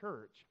at the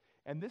church.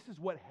 And this is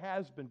what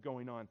has been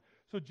going on.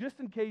 So just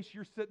in case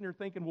you're sitting there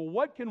thinking, well,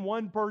 what can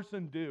one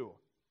person do?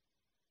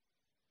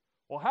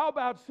 Well, how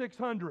about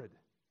 600?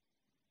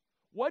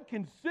 What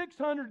can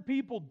 600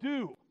 people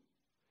do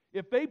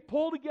if they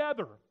pull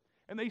together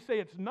and they say,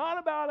 it's not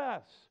about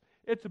us,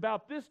 it's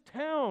about this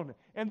town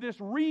and this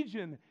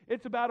region,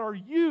 it's about our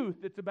youth,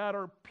 it's about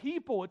our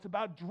people, it's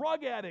about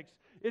drug addicts,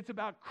 it's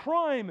about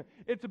crime,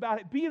 it's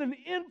about being an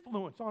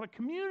influence on a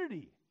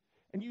community.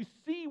 And you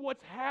see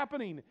what's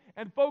happening.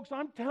 And folks,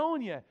 I'm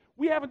telling you,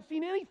 we haven't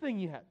seen anything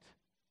yet.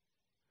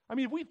 I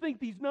mean, if we think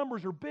these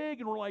numbers are big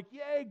and we're like,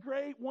 yay,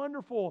 great,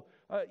 wonderful,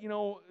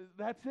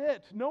 that's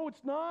it. No,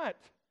 it's not.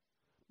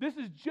 This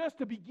is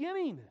just a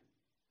beginning.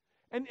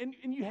 And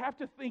you have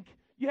to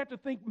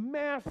think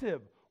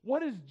massive. What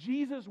does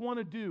Jesus want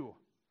to do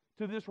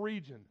to this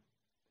region?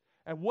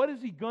 And what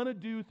is he going to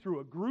do through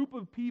a group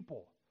of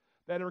people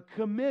that are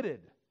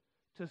committed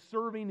to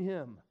serving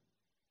him?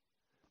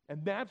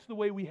 And that's the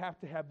way we have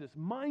to have this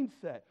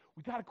mindset.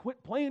 We got to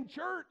quit playing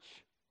church.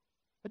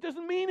 It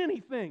doesn't mean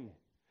anything.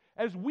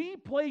 As we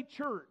play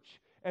church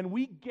and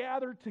we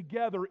gather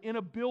together in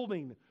a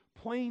building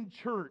playing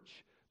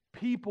church,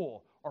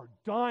 people are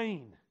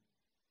dying.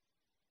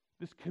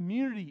 This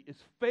community is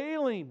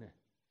failing.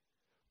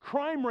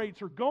 Crime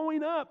rates are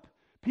going up.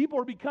 People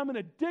are becoming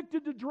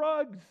addicted to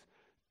drugs.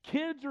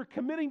 Kids are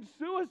committing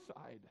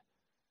suicide.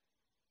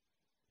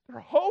 They're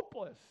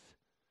hopeless.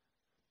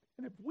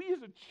 And if we as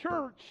a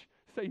church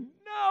say,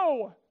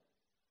 no,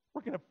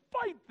 we're going to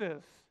fight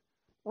this.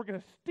 We're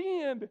going to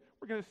stand.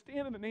 We're going to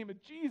stand in the name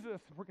of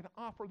Jesus. We're going to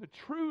offer the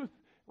truth.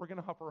 We're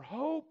going to offer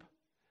hope.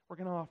 We're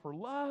going to offer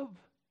love.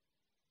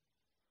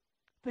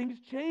 Things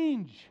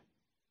change.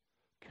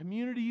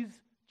 Communities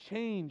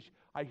change.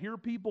 I hear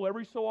people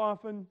every so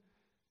often,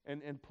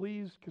 and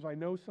please, because I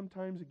know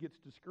sometimes it gets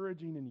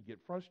discouraging and you get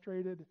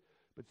frustrated,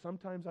 but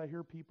sometimes I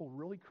hear people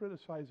really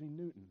criticizing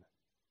Newton.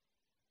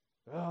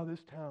 Oh,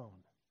 this town.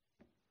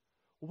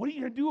 What are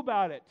you going to do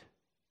about it?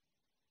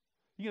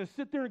 Are you going to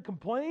sit there and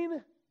complain?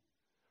 Or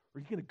are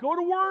you going to go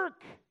to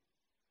work?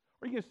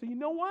 Or are you going to say, you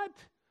know what?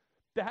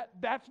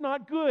 That's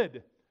not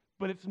good,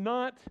 but it's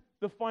not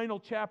the final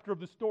chapter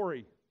of the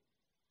story.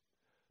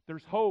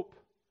 There's hope.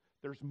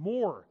 There's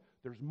more.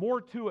 There's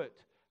more to it.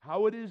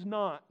 How it is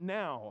not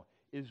now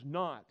is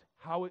not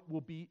how it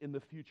will be in the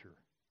future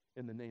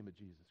in the name of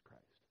Jesus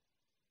Christ.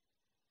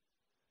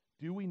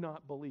 Do we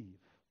not believe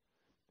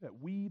that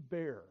we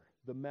bear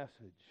the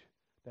message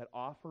that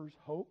offers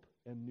hope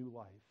and new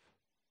life?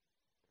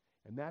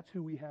 And that's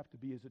who we have to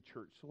be as a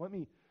church. So let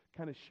me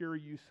kind of share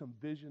you some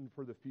vision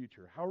for the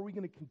future. How are we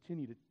going to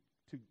continue to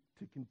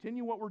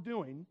continue what we're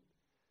doing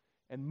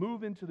and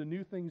move into the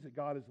new things that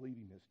God is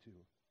leading us to?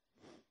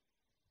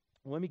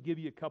 Let me give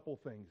you a couple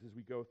things as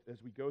we go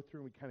through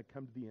and we kind of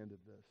come to the end of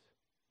this.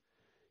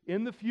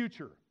 in the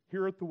future,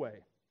 here at the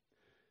Way,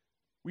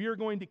 we are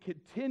going to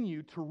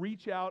continue to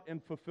reach out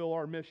and fulfill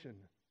our mission.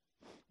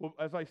 Well,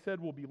 as I said,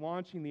 we'll be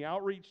launching the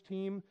outreach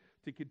team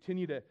to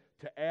continue to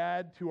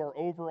add to our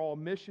overall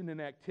mission and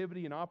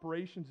activity and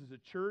operations as a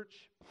church,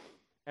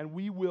 and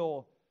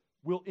we'll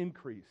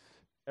increase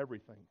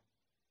everything.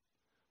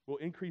 We'll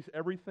increase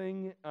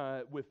everything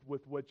with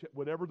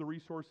whatever the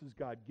resources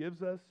God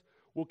gives us.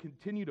 We'll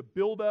continue to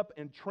build up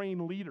and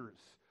train leaders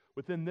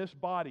within this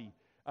body.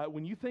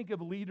 When you think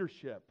of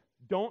leadership,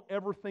 don't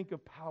ever think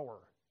of power.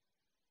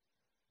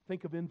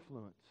 Think of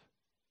influence.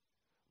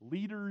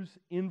 Leaders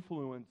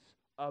influence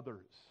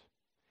others.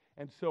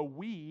 And so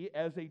we,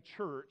 as a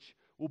church,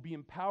 will be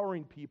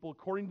empowering people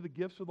according to the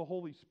gifts of the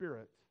Holy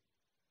Spirit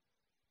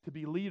to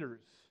be leaders,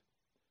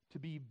 to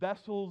be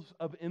vessels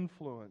of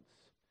influence.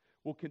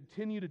 We'll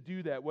continue to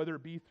do that, whether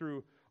it be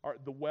through our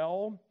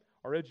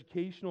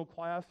educational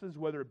classes,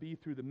 whether it be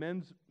through the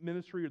men's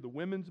ministry or the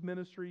women's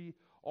ministry,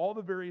 all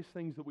the various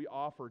things that we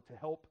offer to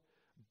help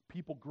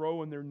people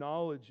grow in their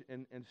knowledge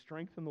and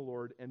strengthen the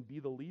Lord and be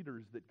the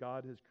leaders that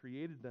God has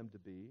created them to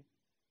be.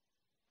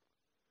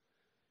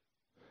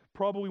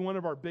 Probably one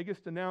of our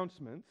biggest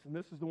announcements, and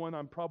this is the one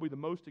I'm probably the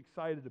most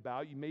excited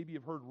about. You maybe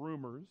have heard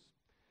rumors,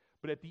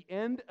 but at the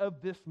end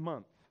of this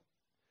month,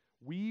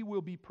 we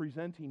will be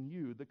presenting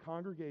you, the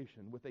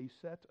congregation, with a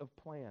set of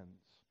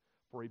plans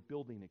for a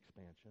building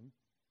expansion.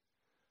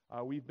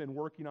 We've been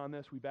working on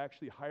this. We've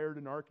actually hired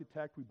an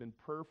architect. We've been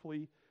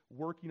prayerfully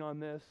working on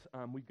this.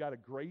 We've got a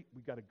great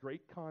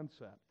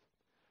concept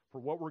for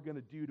what we're going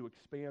to do to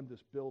expand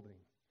this building.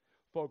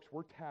 Folks,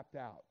 we're tapped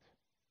out.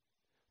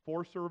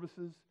 4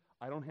 services.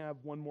 I don't have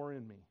one more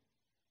in me.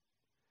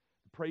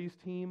 The praise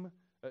team,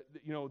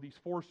 these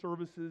 4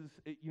 services,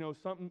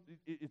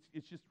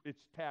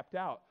 it's tapped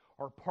out.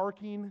 Our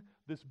parking,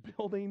 this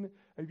building,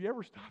 have you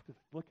ever stopped to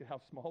look at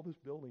how small this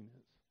building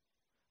is?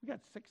 We got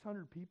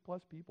 600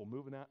 plus people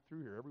moving out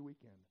through here every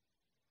weekend.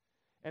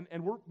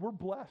 And we're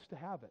blessed to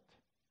have it.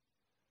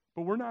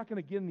 But we're not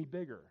going to get any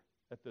bigger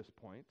at this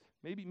point.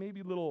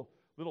 Maybe little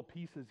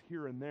pieces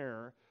here and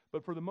there,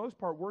 but for the most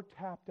part, we're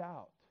tapped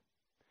out.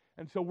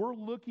 And so we're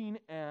looking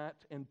at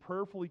and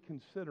prayerfully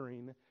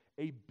considering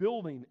a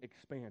building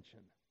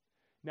expansion.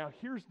 Now,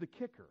 here's the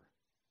kicker.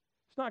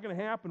 It's not going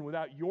to happen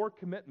without your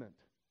commitment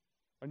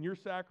and your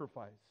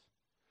sacrifice.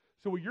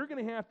 So what you're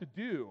going to have to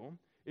do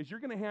is you're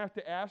going to have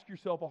to ask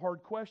yourself a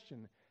hard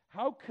question.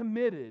 How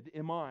committed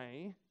am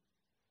I,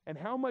 and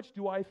how much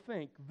do I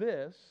think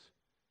this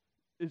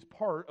is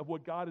part of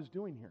what God is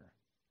doing here?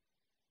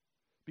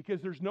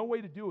 Because there's no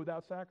way to do it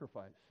without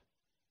sacrifice.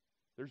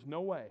 There's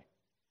no way.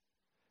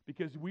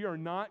 Because we are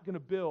not going to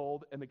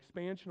build an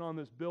expansion on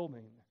this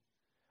building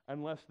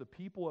unless the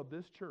people of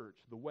this church,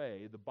 the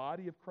Way, the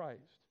body of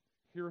Christ,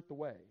 here at the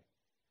Way,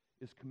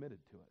 is committed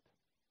to it.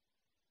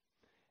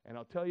 And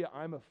I'll tell you,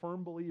 I'm a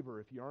firm believer,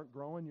 if you aren't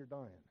growing, you're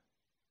dying.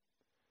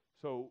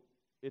 So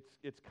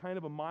it's kind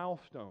of a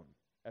milestone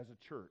as a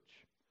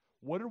church.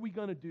 What are we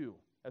going to do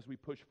as we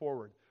push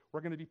forward?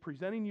 We're going to be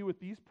presenting you with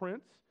these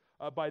prints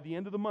by the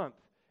end of the month.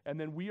 And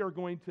then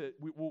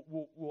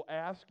we'll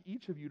ask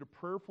each of you to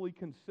prayerfully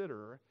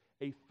consider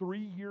a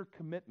 3-year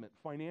commitment,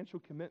 financial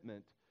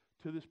commitment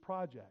to this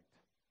project.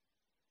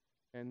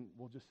 And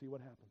we'll just see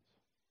what happens.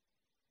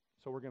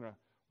 So we're going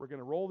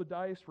to roll the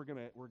dice, we're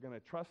going to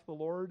trust the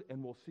Lord,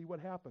 and we'll see what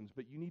happens.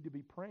 But you need to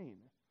be praying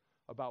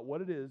about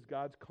what it is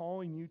God's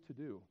calling you to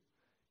do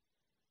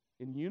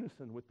in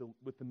unison with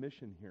the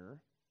mission here.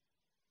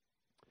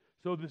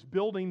 So this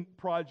building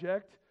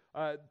project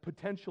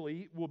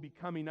potentially will be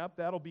coming up.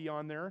 That'll be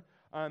on there.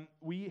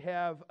 We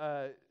have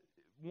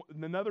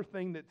another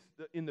thing that's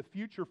in the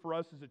future for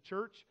us as a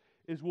church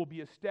is we'll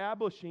be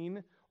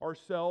establishing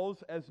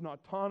ourselves as an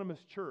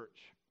autonomous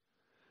church.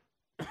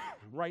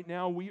 Right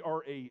now,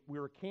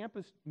 we're a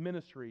campus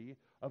ministry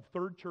of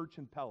Third Church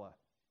in Pella.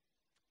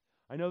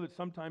 I know that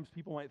sometimes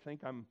people might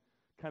think I'm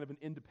kind of an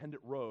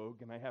independent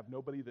rogue and I have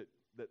nobody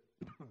that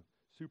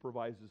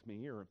supervises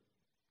me or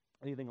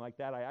anything like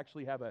that. I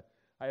actually have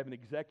an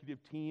executive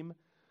team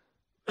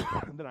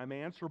that I'm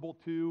answerable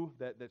to,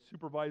 that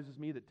supervises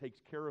me, that takes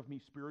care of me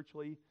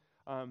spiritually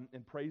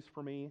and prays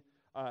for me.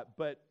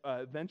 But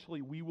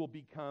eventually we will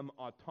become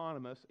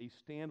autonomous, a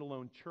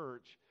standalone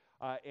church,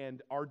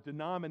 and our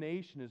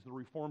denomination is the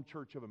Reformed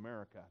Church of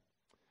America.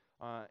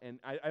 And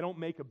I don't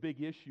make a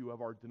big issue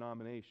of our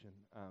denomination.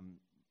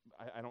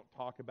 I don't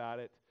talk about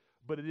it,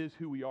 but it is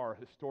who we are.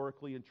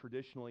 Historically and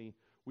traditionally,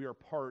 we are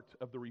part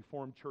of the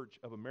Reformed Church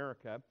of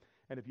America.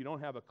 And if you don't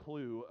have a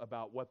clue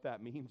about what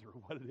that means or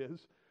what it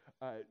is,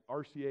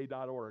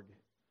 rca.org,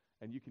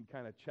 and you can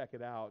kind of check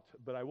it out.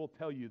 But I will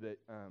tell you that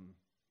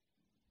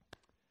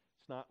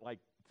it's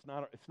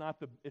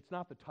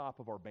not the top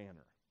of our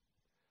banner.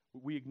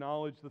 We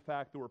acknowledge the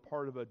fact that we're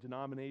part of a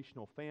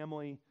denominational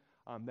family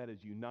that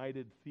is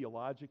united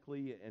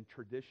theologically and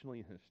traditionally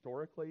and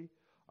historically,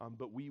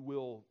 but we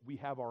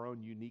have our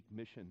own unique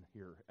mission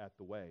here at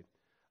the Way,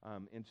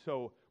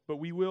 but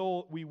we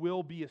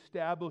will be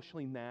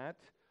establishing that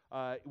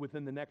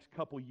within the next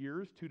couple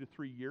years, 2 to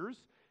 3 years,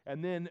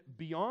 and then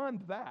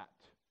beyond that,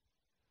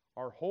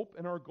 Our hope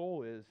and our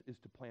goal is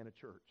to plant a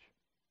church.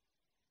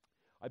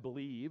 I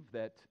believe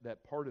that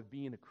part of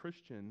being a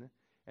Christian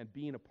and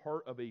being a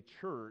part of a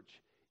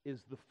church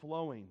is the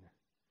flowing,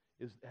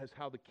 as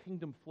how the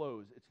kingdom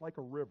flows. It's like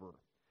a river.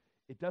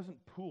 It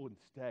doesn't pool and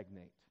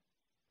stagnate.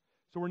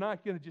 So we're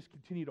not going to just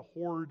continue to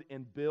hoard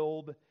and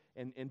build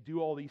and do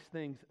all these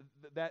things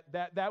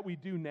that we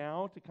do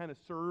now to kind of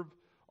serve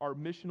our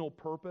missional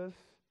purpose.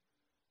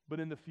 But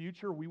in the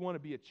future, we want to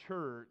be a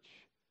church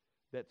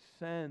that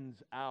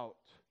sends out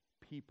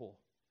people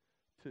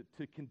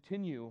to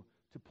continue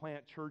to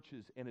plant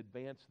churches and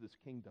advance this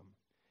kingdom.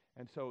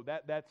 And so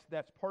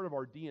that's part of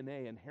our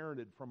DNA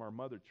inherited from our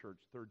mother church,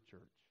 Third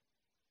Church.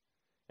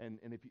 And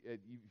if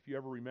you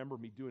ever remember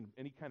me doing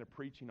any kind of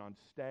preaching on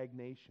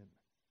stagnation,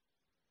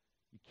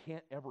 you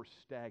can't ever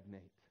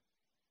stagnate.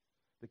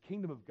 The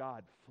kingdom of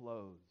God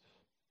flows.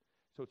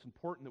 So it's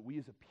important that we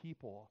as a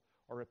people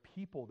are a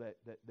people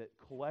that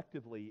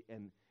collectively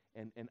and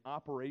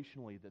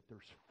operationally that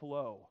there's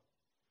flow.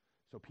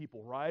 So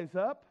people rise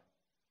up,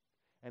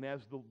 and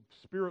as the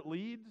Spirit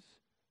leads,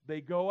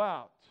 they go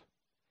out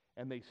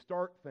and they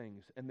start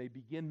things and they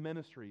begin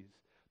ministries.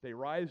 They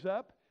rise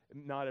up.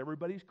 Not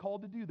everybody's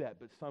called to do that,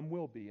 but some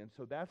will be. And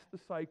so that's the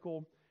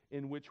cycle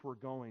in which we're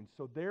going.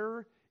 So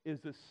there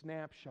is a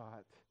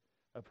snapshot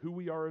of who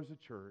we are as a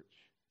church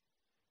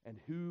and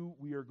who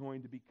we are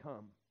going to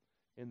become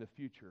in the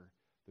future.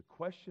 The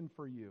question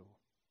for you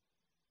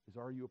is,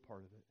 are you a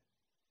part of it?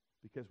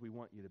 Because we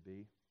want you to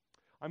be.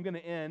 I'm going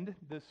to end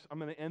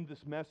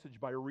this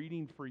message by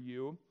reading for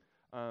you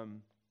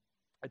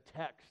a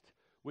text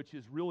which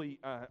is really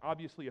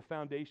obviously a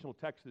foundational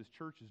text of this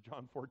church, is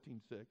John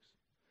 14:6.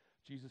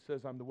 Jesus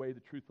says, "I'm the way, the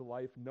truth, the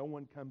life. No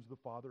one comes to the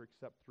Father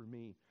except through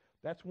me."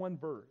 That's one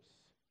verse.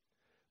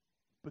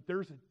 But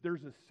there's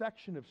a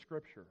section of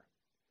Scripture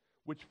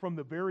which from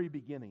the very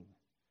beginning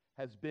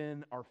has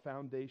been our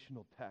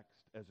foundational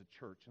text as a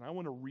church. And I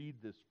want to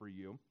read this for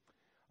you,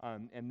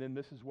 and then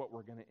this is what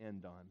we're going to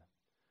end on.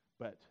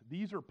 But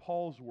these are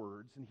Paul's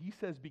words, and he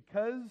says,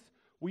 "Because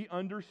we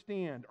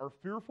understand our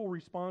fearful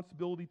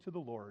responsibility to the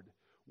Lord,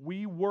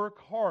 we work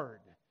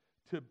hard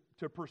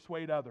to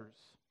persuade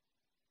others."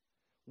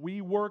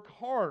 We work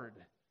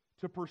hard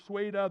to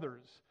persuade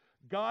others.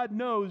 God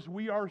knows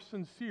we are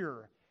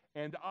sincere,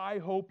 and I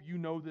hope you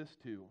know this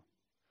too.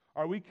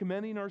 Are we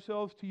commending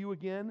ourselves to you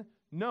again?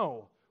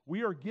 No.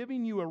 We are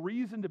giving you a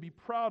reason to be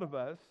proud of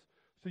us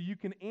so you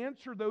can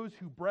answer those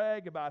who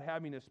brag about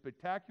having a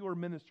spectacular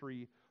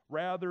ministry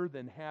rather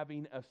than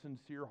having a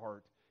sincere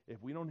heart.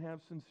 If we don't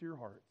have sincere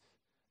hearts,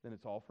 then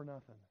it's all for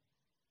nothing.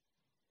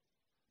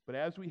 But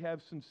as we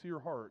have sincere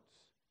hearts,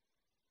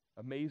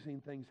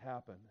 amazing things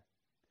happen.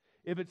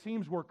 If it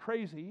seems we're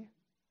crazy,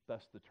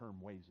 thus the term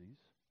waysies,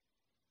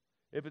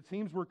 if it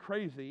seems we're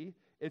crazy,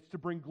 it's to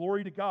bring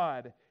glory to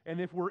God.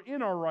 And if we're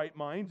in our right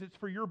minds, it's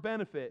for your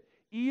benefit.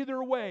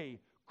 Either way,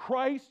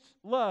 Christ's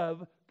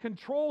love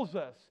controls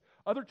us.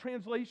 Other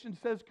translation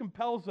says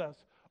compels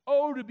us.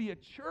 Oh, to be a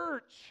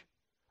church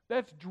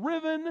that's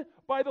driven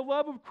by the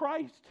love of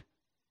Christ.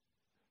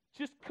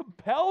 Just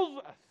compels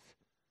us.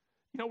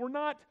 You know, we're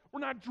not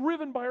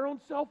driven by our own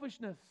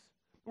selfishness.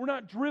 We're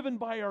not driven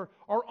by our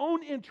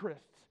own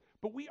interests.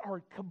 But we are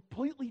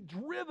completely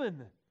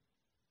driven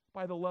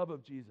by the love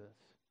of Jesus.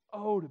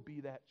 Oh, to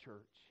be that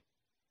church.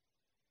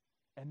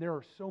 And there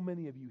are so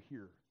many of you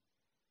here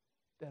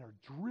that are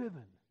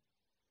driven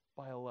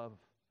by a love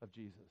of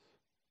Jesus.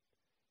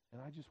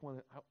 And I just want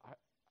to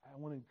I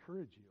want to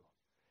encourage you.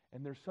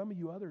 And there's some of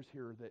you others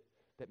here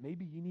that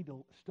maybe you need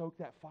to stoke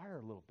that fire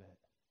a little bit.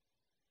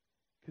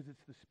 Because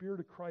it's the Spirit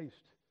of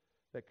Christ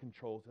that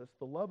controls us,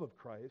 the love of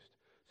Christ.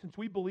 Since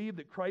we believe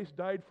that Christ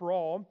died for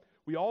all,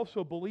 we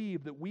also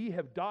believe that we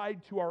have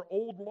died to our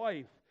old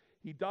life.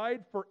 He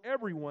died for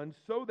everyone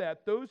so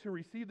that those who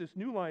receive this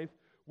new life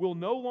will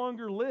no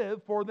longer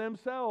live for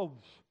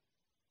themselves.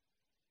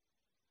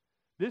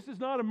 This is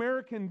not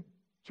American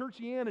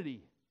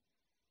churchianity.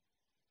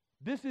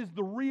 This is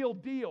the real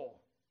deal.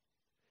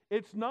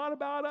 It's not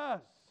about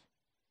us.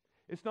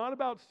 It's not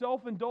about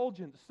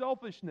self-indulgence,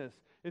 selfishness.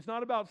 It's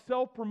not about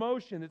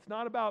self-promotion. It's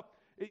not about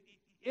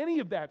any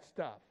of that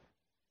stuff.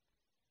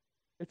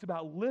 It's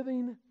about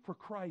living for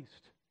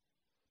Christ.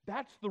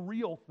 That's the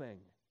real thing.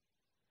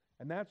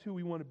 And that's who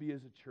we want to be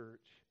as a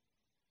church.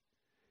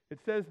 It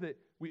says that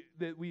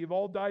we have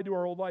all died to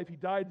our old life. He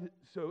died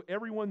so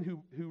everyone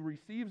who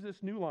receives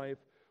this new life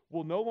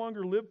will no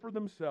longer live for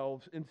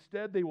themselves.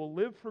 Instead, they will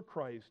live for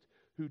Christ,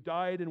 who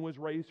died and was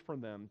raised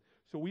from them.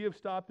 So we have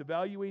stopped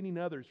evaluating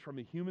others from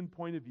a human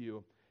point of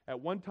view. At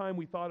one time,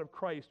 we thought of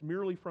Christ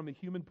merely from a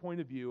human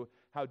point of view.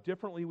 How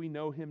differently we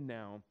know him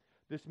now.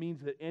 This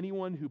means that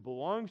anyone who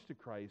belongs to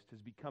Christ has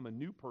become a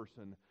new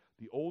person.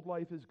 The old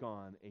life is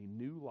gone. A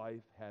new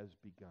life has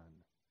begun.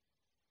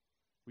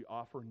 We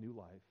offer new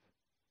life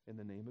in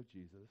the name of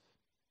Jesus.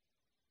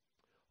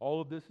 All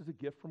of this is a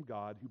gift from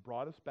God, who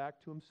brought us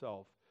back to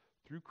himself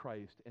through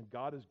Christ, and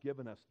God has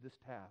given us this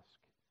task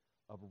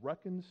of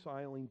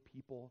reconciling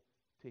people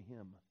to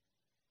him.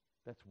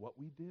 That's what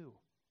we do.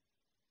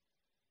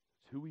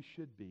 It's who we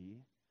should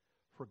be.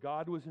 For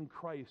God was in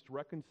Christ,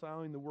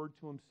 reconciling the world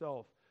to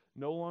himself,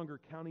 no longer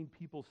counting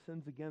people's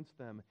sins against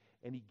them.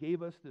 And he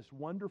gave us this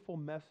wonderful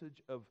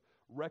message of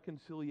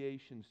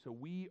reconciliation. So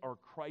we are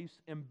Christ's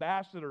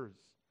ambassadors.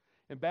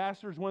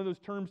 Ambassador is one of those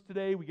terms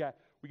today. We got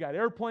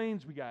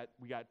airplanes, we got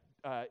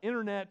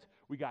internet,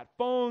 we got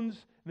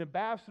phones. An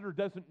ambassador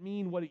doesn't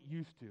mean what it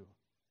used to.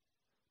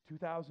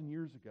 2,000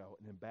 years ago,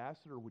 an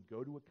ambassador would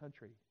go to a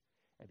country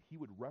and he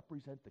would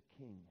represent the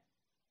king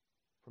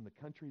from the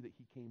country that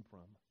he came from.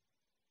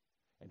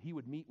 And he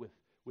would meet with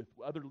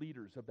other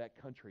leaders of that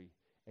country,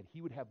 and he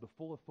would have the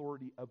full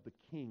authority of the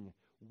king.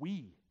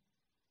 We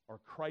are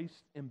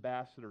Christ's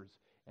ambassadors.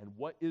 And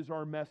what is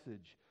our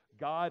message?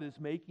 God is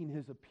making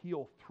his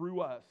appeal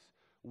through us.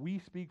 We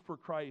speak for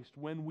Christ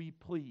when we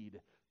plead,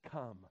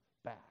 come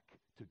back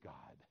to God.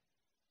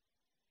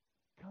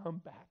 Come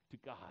back to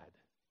God.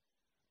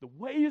 The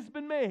way has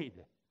been made.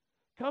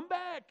 Come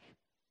back.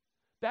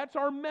 That's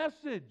our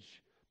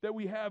message that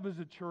we have as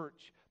a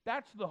church.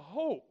 That's the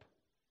hope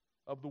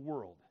of the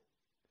world.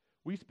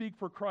 We speak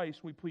for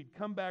Christ. We plead,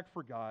 come back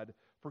for God.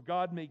 For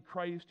God made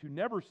Christ, who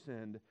never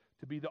sinned,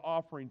 to be the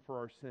offering for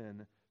our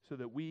sin, so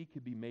that we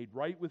could be made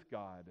right with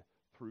God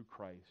through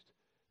Christ.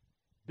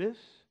 This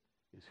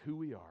is who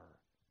we are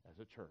as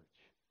a church.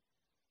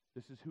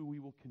 This is who we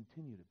will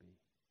continue to be.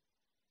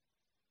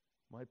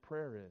 My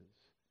prayer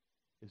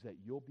is that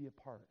you'll be a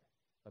part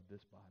of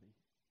this body.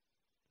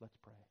 Let's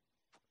pray.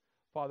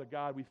 Father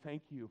God, we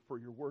thank you for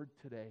your word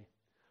today.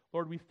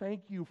 Lord, we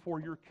thank you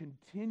for your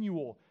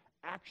continual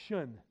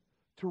action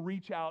to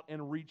reach out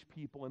and reach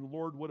people. And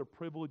Lord, what a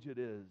privilege it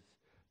is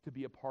to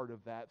be a part of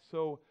that.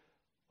 So,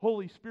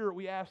 Holy Spirit,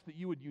 we ask that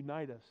you would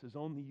unite us as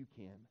only you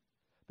can,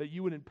 that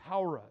you would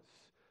empower us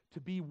to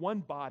be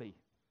one body,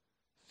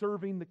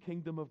 serving the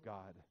kingdom of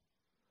God.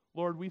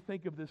 Lord, we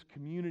think of this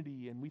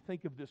community and we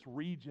think of this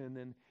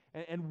region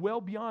and well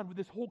beyond with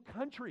this whole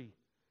country.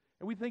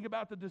 And we think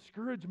about the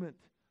discouragement,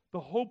 the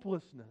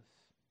hopelessness,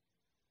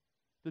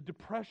 the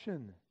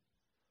depression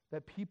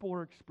that people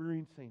are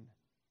experiencing.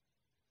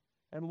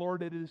 And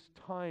Lord, it is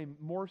time,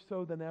 more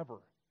so than ever,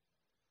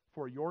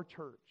 for your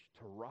church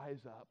to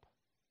rise up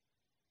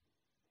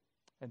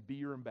and be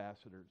your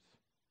ambassadors.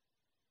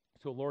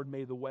 So Lord,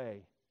 may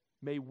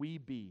we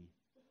be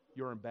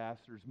your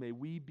ambassadors. May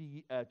we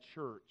be a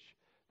church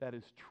that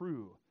is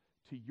true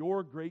to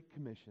your great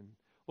commission.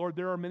 Lord,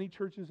 there are many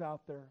churches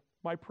out there.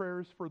 My prayer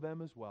is for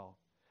them as well,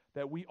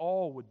 that we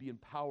all would be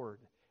empowered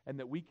and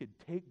that we could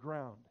take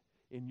ground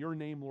in your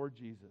name, Lord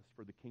Jesus,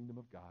 for the kingdom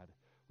of God.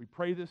 We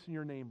pray this in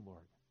your name,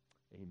 Lord.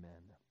 Amen.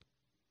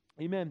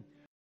 Amen.